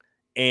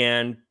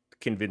and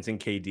convincing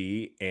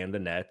KD and the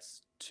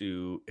Nets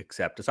to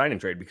accept a sign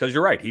and trade, because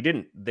you're right,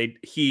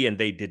 he and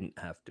they didn't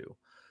have to.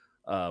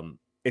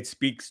 It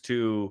speaks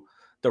to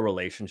the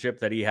relationship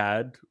that he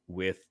had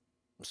with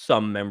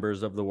some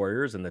members of the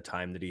Warriors and the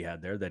time that he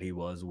had there, that he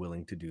was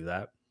willing to do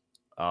that.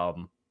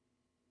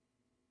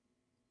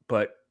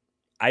 But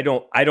I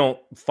don't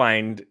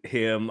find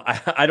him.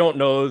 I don't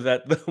know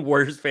that the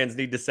Warriors fans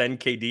need to send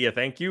KD a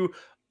thank you,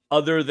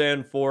 other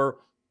than for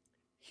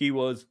he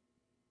was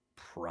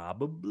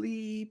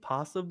possibly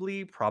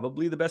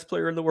the best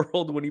player in the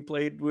world when he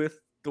played with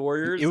the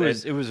Warriors.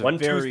 It was won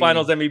 2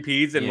 Finals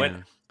MVPs and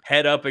went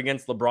head up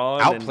against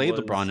LeBron. Outplayed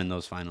LeBron in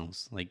those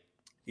finals. Like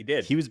he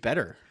did. He was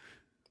better.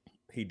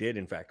 He did,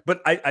 in fact.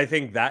 But I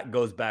think that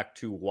goes back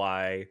to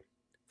why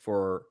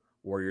for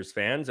Warriors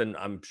fans, and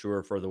I'm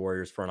sure for the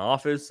Warriors front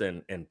office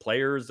and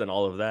players and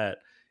all of that,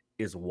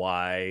 is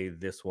why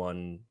this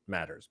one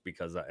matters.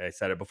 Because I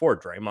said it before,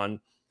 Draymond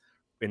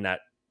in that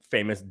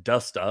famous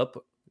dust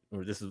up,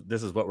 this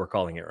is what we're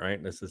calling it, right?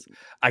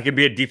 I can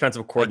be a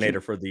defensive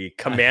coordinator for the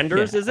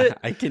Commanders, is it?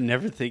 I can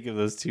never think of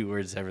those 2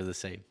 words ever the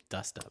same.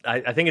 Dust up.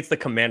 I think it's the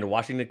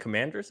Washington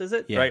Commanders, is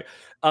it? Yeah.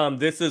 Right.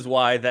 This is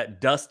why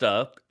that dust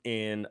up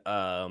in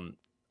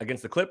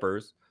against the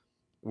Clippers,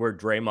 where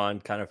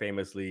Draymond kind of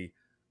famously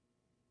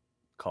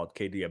called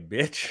KD a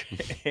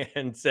bitch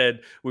and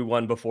said, "We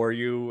won before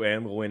you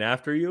and we'll win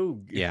after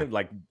you." Yeah.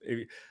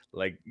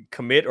 like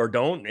commit or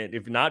don't, and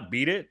if not,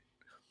 beat it.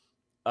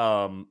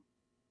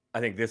 I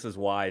think this is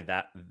why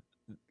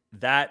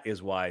that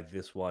is why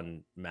this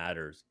one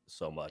matters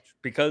so much,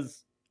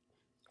 because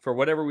for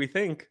whatever we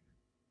think,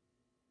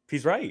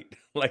 he's right.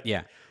 Like,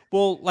 yeah.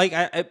 Well, like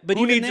but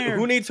who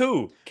needs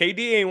who?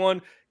 KD ain't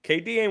one.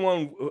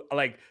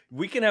 Like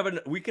we can have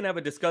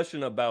a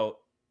discussion about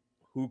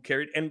who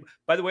carried. And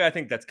by the way, I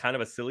think that's kind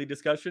of a silly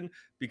discussion,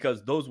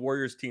 because those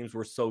Warriors teams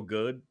were so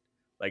good.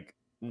 Like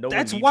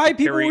that's why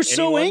people were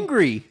so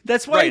angry.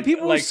 That's why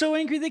people were so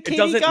angry that KD got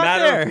there. It doesn't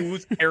matter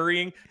who's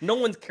carrying. No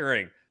one's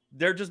carrying.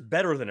 They're just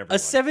better than everyone. A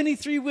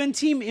 73-win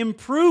team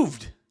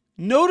improved.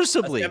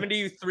 noticeably.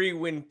 73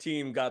 win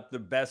team got the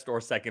best or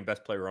second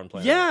best player on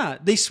planet. Yeah,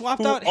 they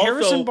swapped out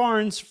Harrison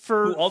Barnes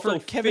for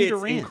Kevin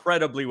Durant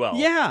incredibly well.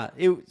 Yeah.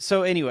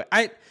 So anyway,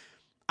 I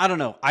don't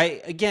know.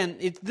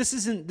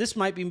 This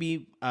might be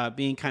me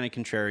being kind of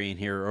contrarian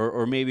here,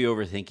 or maybe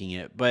overthinking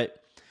it,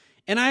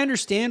 and I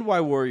understand why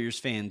Warriors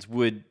fans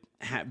would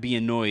be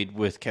annoyed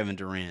with Kevin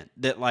Durant,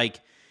 that like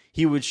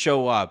he would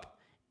show up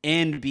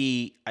and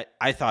be.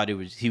 I thought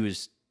he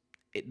was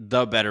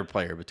the better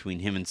player between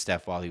him and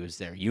Steph while he was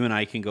there. You and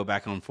I can go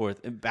back and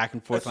forth on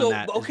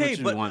that. So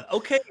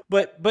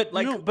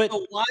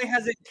why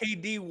hasn't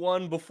KD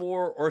won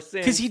before or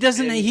since? Because he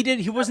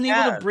wasn't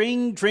able to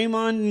bring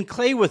Draymond and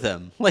Clay with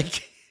him.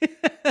 Like,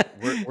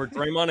 were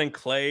Draymond and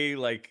Clay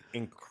like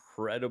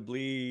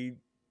incredibly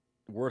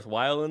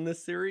worthwhile in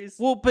this series?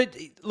 Well, but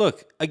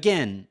look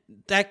again.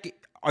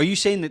 Are you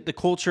saying that the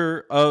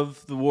culture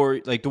of the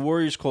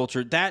Warriors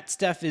culture, that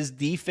Steph is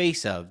the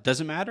face of,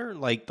 doesn't matter?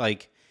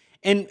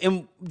 And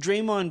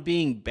Draymond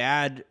being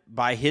bad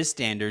by his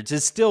standards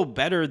is still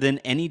better than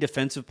any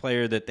defensive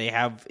player that they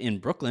have in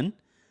Brooklyn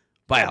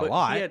by a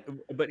lot.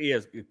 But he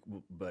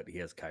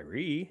has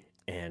Kyrie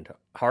and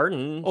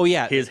Harden. Oh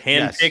yeah, his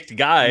handpicked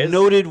guys,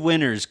 noted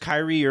winners: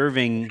 Kyrie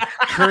Irving,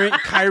 current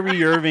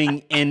Kyrie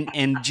Irving,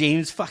 and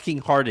James fucking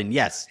Harden.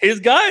 Yes, his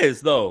guys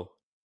though.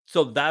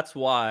 So that's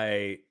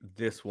why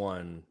this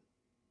one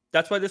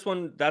is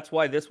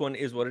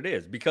what it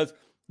is. Because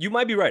you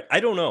might be right. I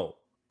don't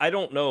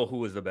know who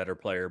was the better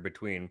player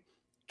between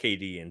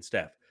KD and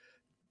Steph.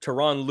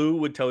 Tyronn Lue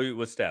would tell you it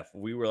was Steph.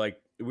 We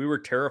were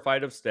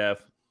terrified of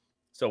Steph,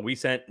 so we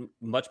sent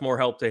much more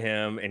help to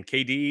him. And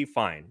KD,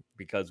 fine,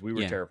 because we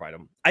were terrified of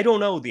him. I don't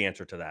know the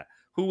answer to that.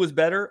 Who was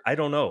better? I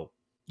don't know.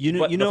 You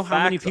know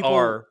how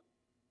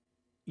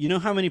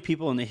many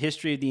people in the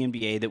history of the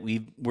NBA that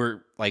we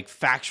were like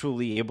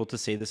factually able to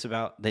say this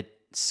about, that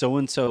so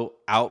and so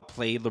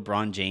outplayed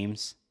LeBron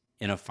James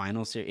in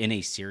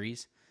a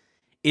series?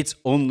 It's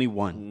only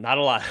one. Not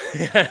a lot.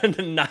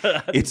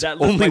 It's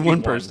only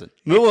one person.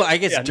 Well, I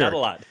guess Dirk. Not a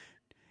lot.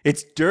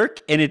 It's Dirk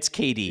and it's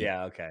KD.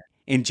 Yeah, okay.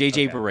 And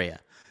JJ Barea.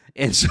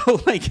 And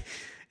so like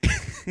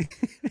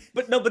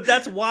but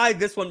that's why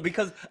this one,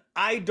 because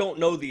I don't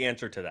know the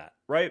answer to that,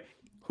 right?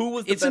 Who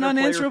was the better player? It's an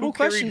unanswerable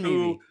question,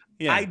 maybe.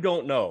 Yeah. I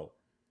don't know.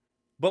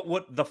 But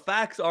what the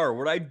facts are,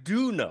 what I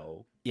do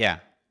know,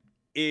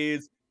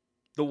 is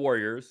the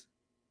Warriors,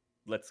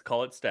 let's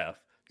call it Steph.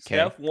 Okay.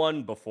 Steph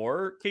won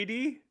before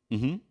KD.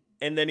 Mm-hmm.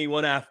 And then he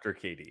won after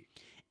KD.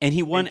 And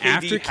he won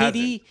after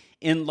KD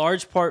in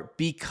large part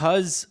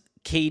because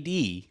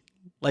KD,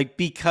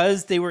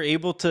 because they were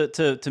able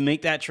to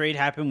make that trade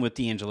happen with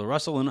D'Angelo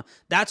Russell. And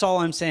that's all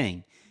I'm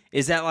saying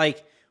is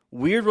that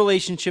weird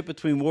relationship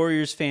between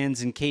Warriors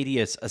fans and KD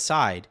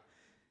aside,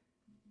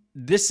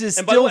 this is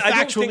still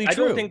factually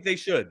true. I don't think they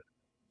should.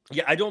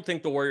 Yeah, I don't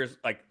think the Warriors,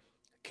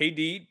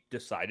 KD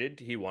decided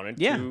he wanted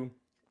to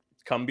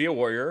come be a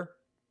Warrior,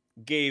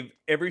 gave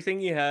everything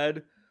he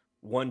had,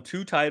 won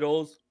 2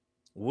 titles,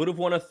 would have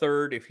won a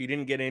third if he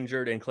didn't get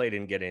injured and Clay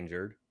didn't get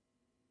injured,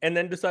 and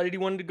then decided he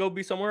wanted to go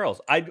be somewhere else.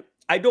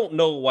 I don't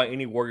know why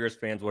any Warriors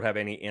fans would have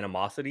any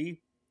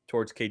animosity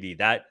towards KD.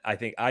 That, I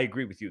think, I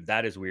agree with you.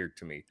 That is weird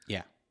to me.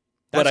 Yeah.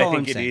 But I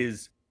think it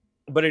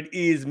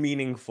is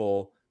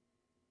meaningful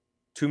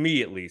to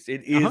me, at least.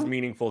 It is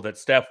meaningful that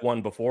Steph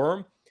won before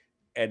him,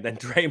 and then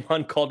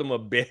Draymond called him a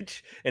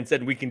bitch and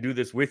said, "We can do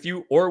this with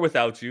you or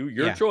without you,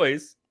 your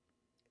choice,"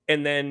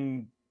 and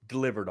then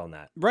delivered on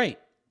that. Right.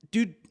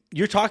 Dude,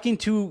 you're talking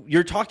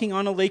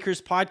on a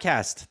Lakers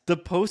podcast. The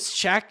post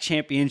Shaq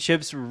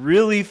championships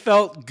really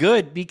felt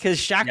good because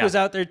Shaq was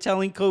out there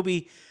telling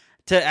Kobe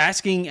to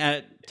ask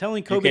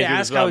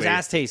how his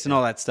ass tastes and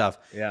all that stuff.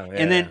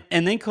 And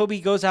then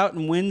Kobe goes out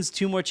and wins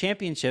 2 more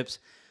championships.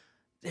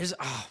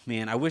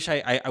 I wish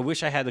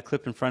I had the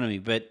clip in front of me,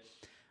 but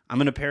I'm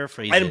going to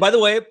paraphrase it. And by the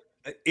way,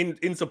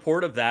 in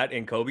support of that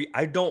and Kobe,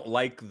 I don't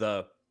like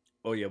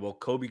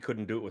Kobe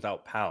couldn't do it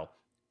without Pau.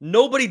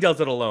 Nobody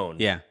does it alone.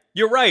 Yeah.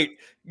 You're right.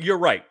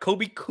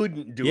 Kobe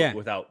couldn't do it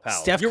without Pau.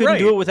 Steph couldn't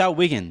do it without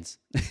Wiggins.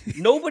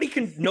 Nobody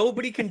can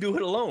do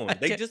it alone.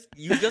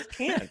 You just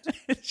can't.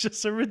 It's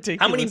just a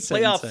ridiculous. How many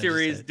playoff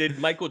series did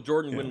Michael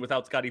Jordan win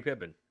without Scottie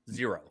Pippen?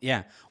 0.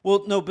 Yeah.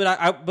 Well, no, but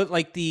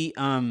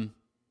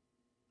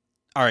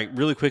all right,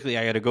 really quickly,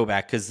 I got to go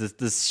back because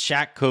this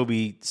Shaq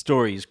Kobe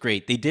story is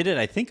great. They did it,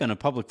 I think, on a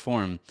public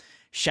forum.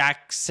 Shaq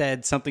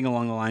said something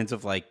along the lines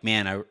of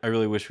man, I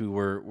really wish we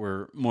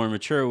were more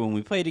mature when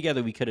we played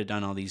together. We could have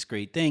done all these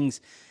great things.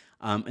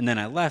 And then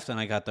I left and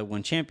I got the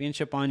 1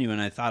 championship on you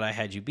and I thought I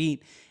had you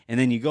beat. And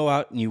then you go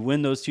out and you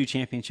win those 2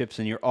 championships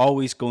and you're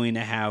always going to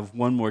have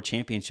 1 more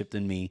championship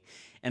than me.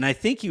 And I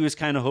think he was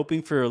kind of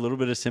hoping for a little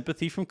bit of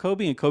sympathy from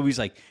Kobe. And Kobe's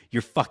like,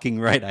 "You're fucking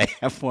right. I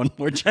have 1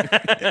 more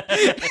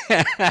championship."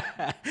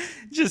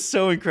 Just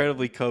so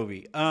incredibly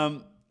Kobe.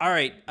 All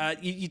right,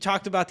 you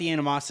talked about the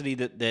animosity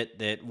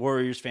that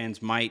Warriors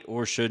fans might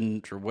or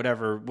shouldn't, or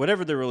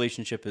whatever their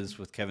relationship is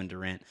with Kevin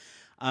Durant.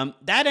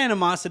 That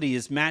animosity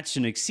is matched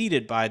and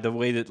exceeded by the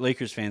way that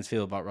Lakers fans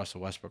feel about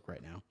Russell Westbrook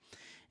right now.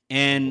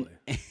 And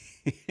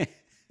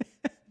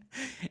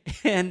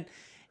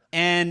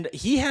and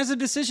he has a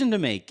decision to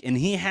make, and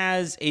he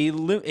has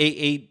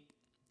a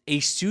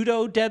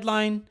pseudo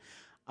deadline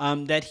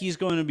that he's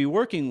going to be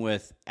working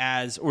with,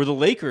 or the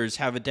Lakers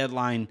have a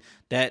deadline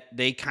that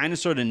they kind of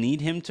sort of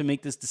need him to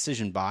make this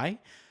decision by.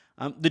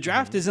 The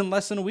draft is in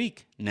less than a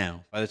week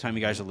now, by the time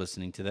you guys are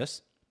listening to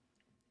this.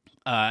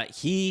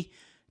 He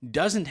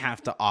doesn't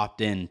have to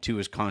opt in to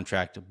his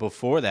contract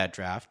before that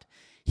draft.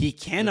 He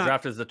cannot. The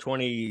draft is the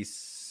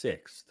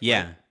 26th.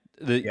 Yeah.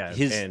 Right?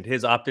 And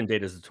his opt-in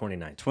date is the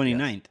 29th.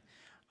 29th.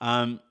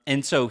 Yes.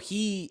 And so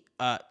he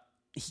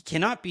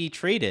cannot be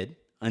traded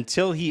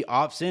until he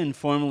opts in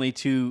formally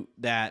to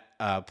that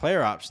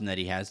player option that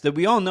he has, that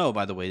we all know,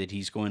 by the way, that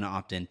he's going to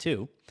opt in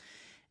to.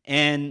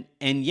 And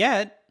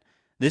yet,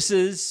 this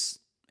is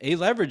a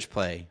leverage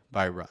play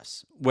by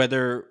Russ,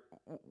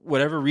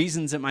 whatever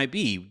reasons it might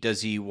be.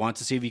 Does he want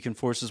to see if he can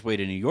force his way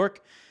to New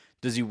York?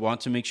 Does he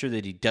want to make sure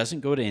that he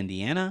doesn't go to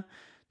Indiana?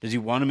 Does he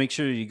want to make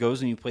sure that he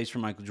goes and he plays for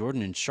Michael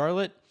Jordan in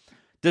Charlotte?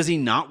 Does he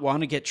not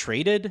want to get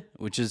traded,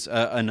 which is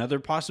another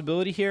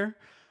possibility here?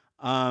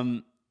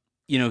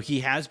 He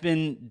has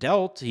been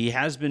dealt. He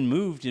has been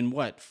moved in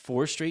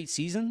 4 straight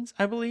seasons,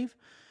 I believe.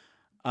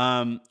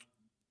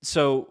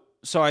 So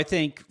I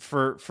think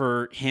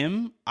for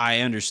him,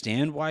 I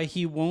understand why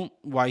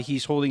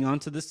he's holding on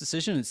to this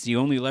decision. It's the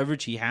only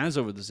leverage he has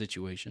over the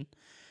situation.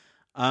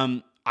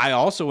 I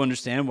also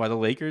understand why the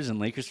Lakers and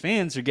Lakers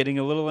fans are getting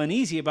a little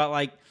uneasy about,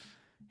 like,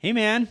 hey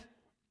man,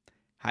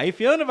 how you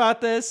feeling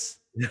about this?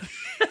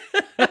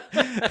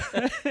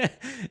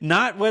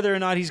 Not whether or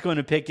not he's going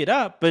to pick it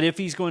up, but if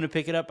he's going to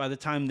pick it up by the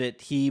time that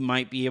he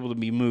might be able to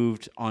be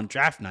moved on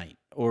draft night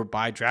or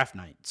by draft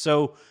night.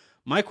 So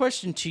my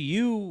question to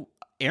you,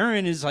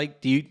 Aaron, is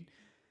like,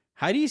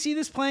 how do you see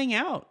this playing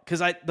out?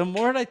 Because the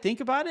more I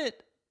think about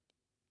it,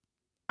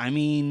 I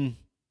mean,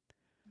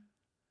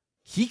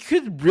 he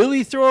could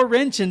really throw a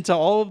wrench into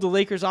all of the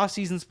Lakers'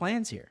 offseason's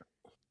plans here.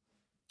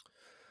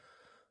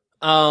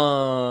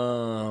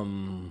 How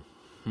am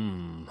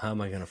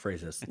I going to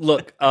phrase this?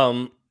 Look,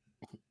 I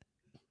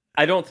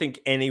don't think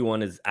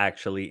anyone is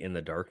actually in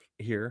the dark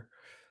here.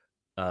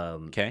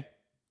 Okay.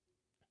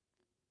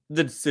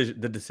 The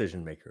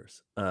decision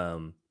makers.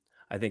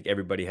 I think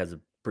everybody has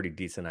a pretty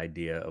decent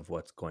idea of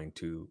what's going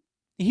to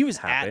He was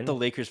happen. at the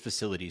Lakers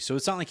facility, so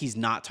it's not like he's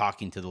not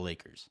talking to the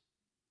Lakers.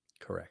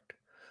 Correct.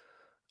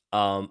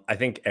 I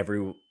think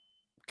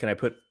can I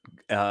put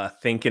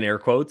think in air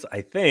quotes?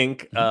 I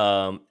think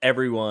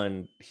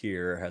everyone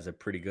here has a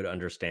pretty good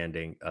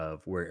understanding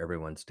of where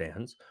everyone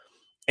stands.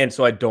 And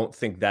so I don't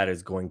think that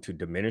is going to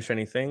diminish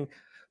anything.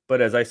 But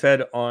as I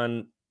said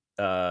on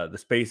the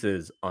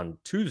Spaces on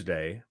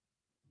Tuesday,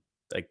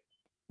 like,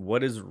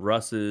 what is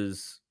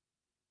Russ's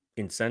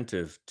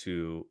incentive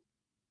to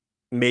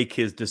make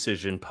his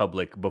decision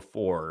public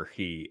before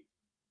he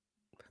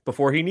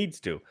needs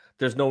to?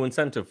 There's no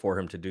incentive for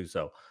him to do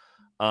so.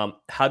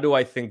 How do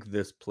I think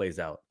this plays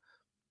out?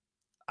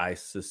 I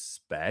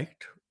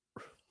suspect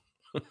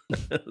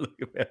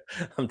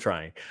I'm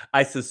trying.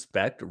 I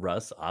suspect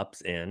Russ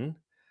opts in,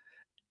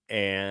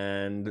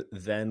 and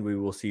then we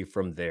will see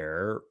from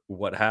there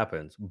what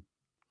happens.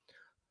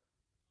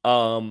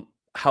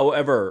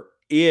 However,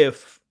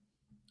 if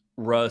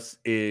Russ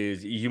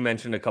you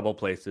mentioned a couple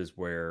places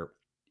where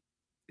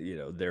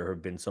there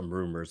have been some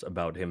rumors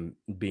about him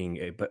being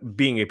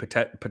a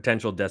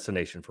potential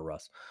destination for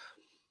Russ.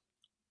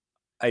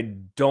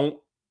 I'm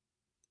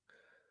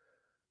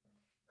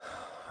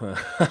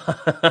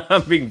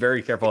being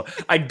very careful.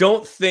 I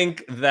don't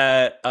think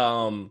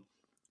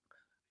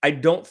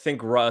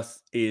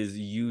Russ is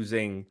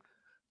using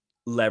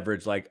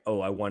leverage like, oh,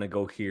 I want to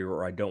go here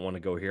or I don't want to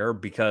go here,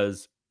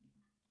 because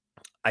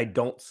I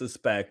don't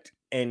suspect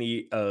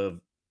any of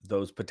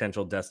those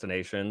potential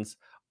destinations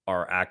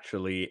are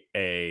actually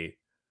a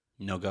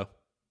no-go.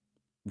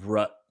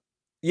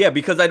 Yeah,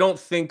 because I don't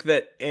think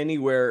that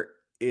anywhere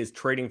is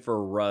trading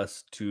for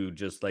Russ to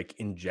just like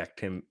inject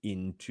him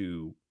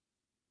into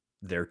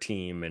their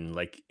team and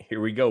like,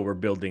 here we go, we're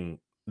building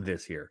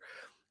this here.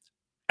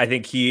 I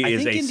think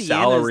Indiana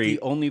salary. Is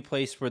the only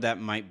place where that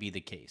might be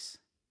the case.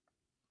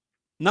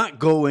 Not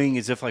going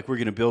as if like we're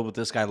going to build with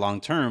this guy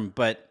long term,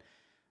 but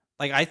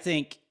like I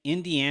think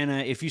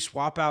Indiana, if you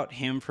swap out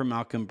him for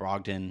Malcolm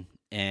Brogdon,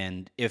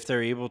 and if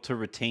they're able to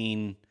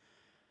retain,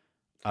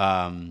 why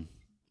am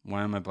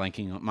I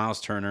blanking on Miles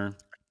Turner,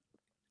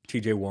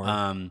 TJ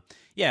Warren?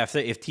 If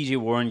TJ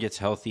Warren gets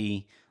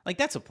healthy, like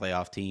that's a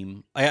playoff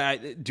team.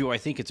 Do I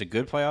think it's a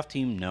good playoff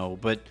team? No,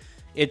 but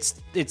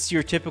it's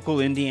your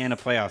typical Indiana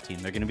playoff team.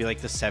 They're going to be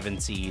like the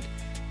 7 seed,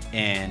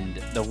 and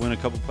they'll win a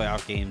couple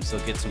playoff games. They'll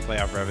get some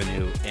playoff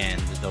revenue,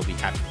 and they'll be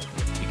happy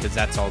with it because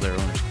that's all their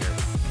owners care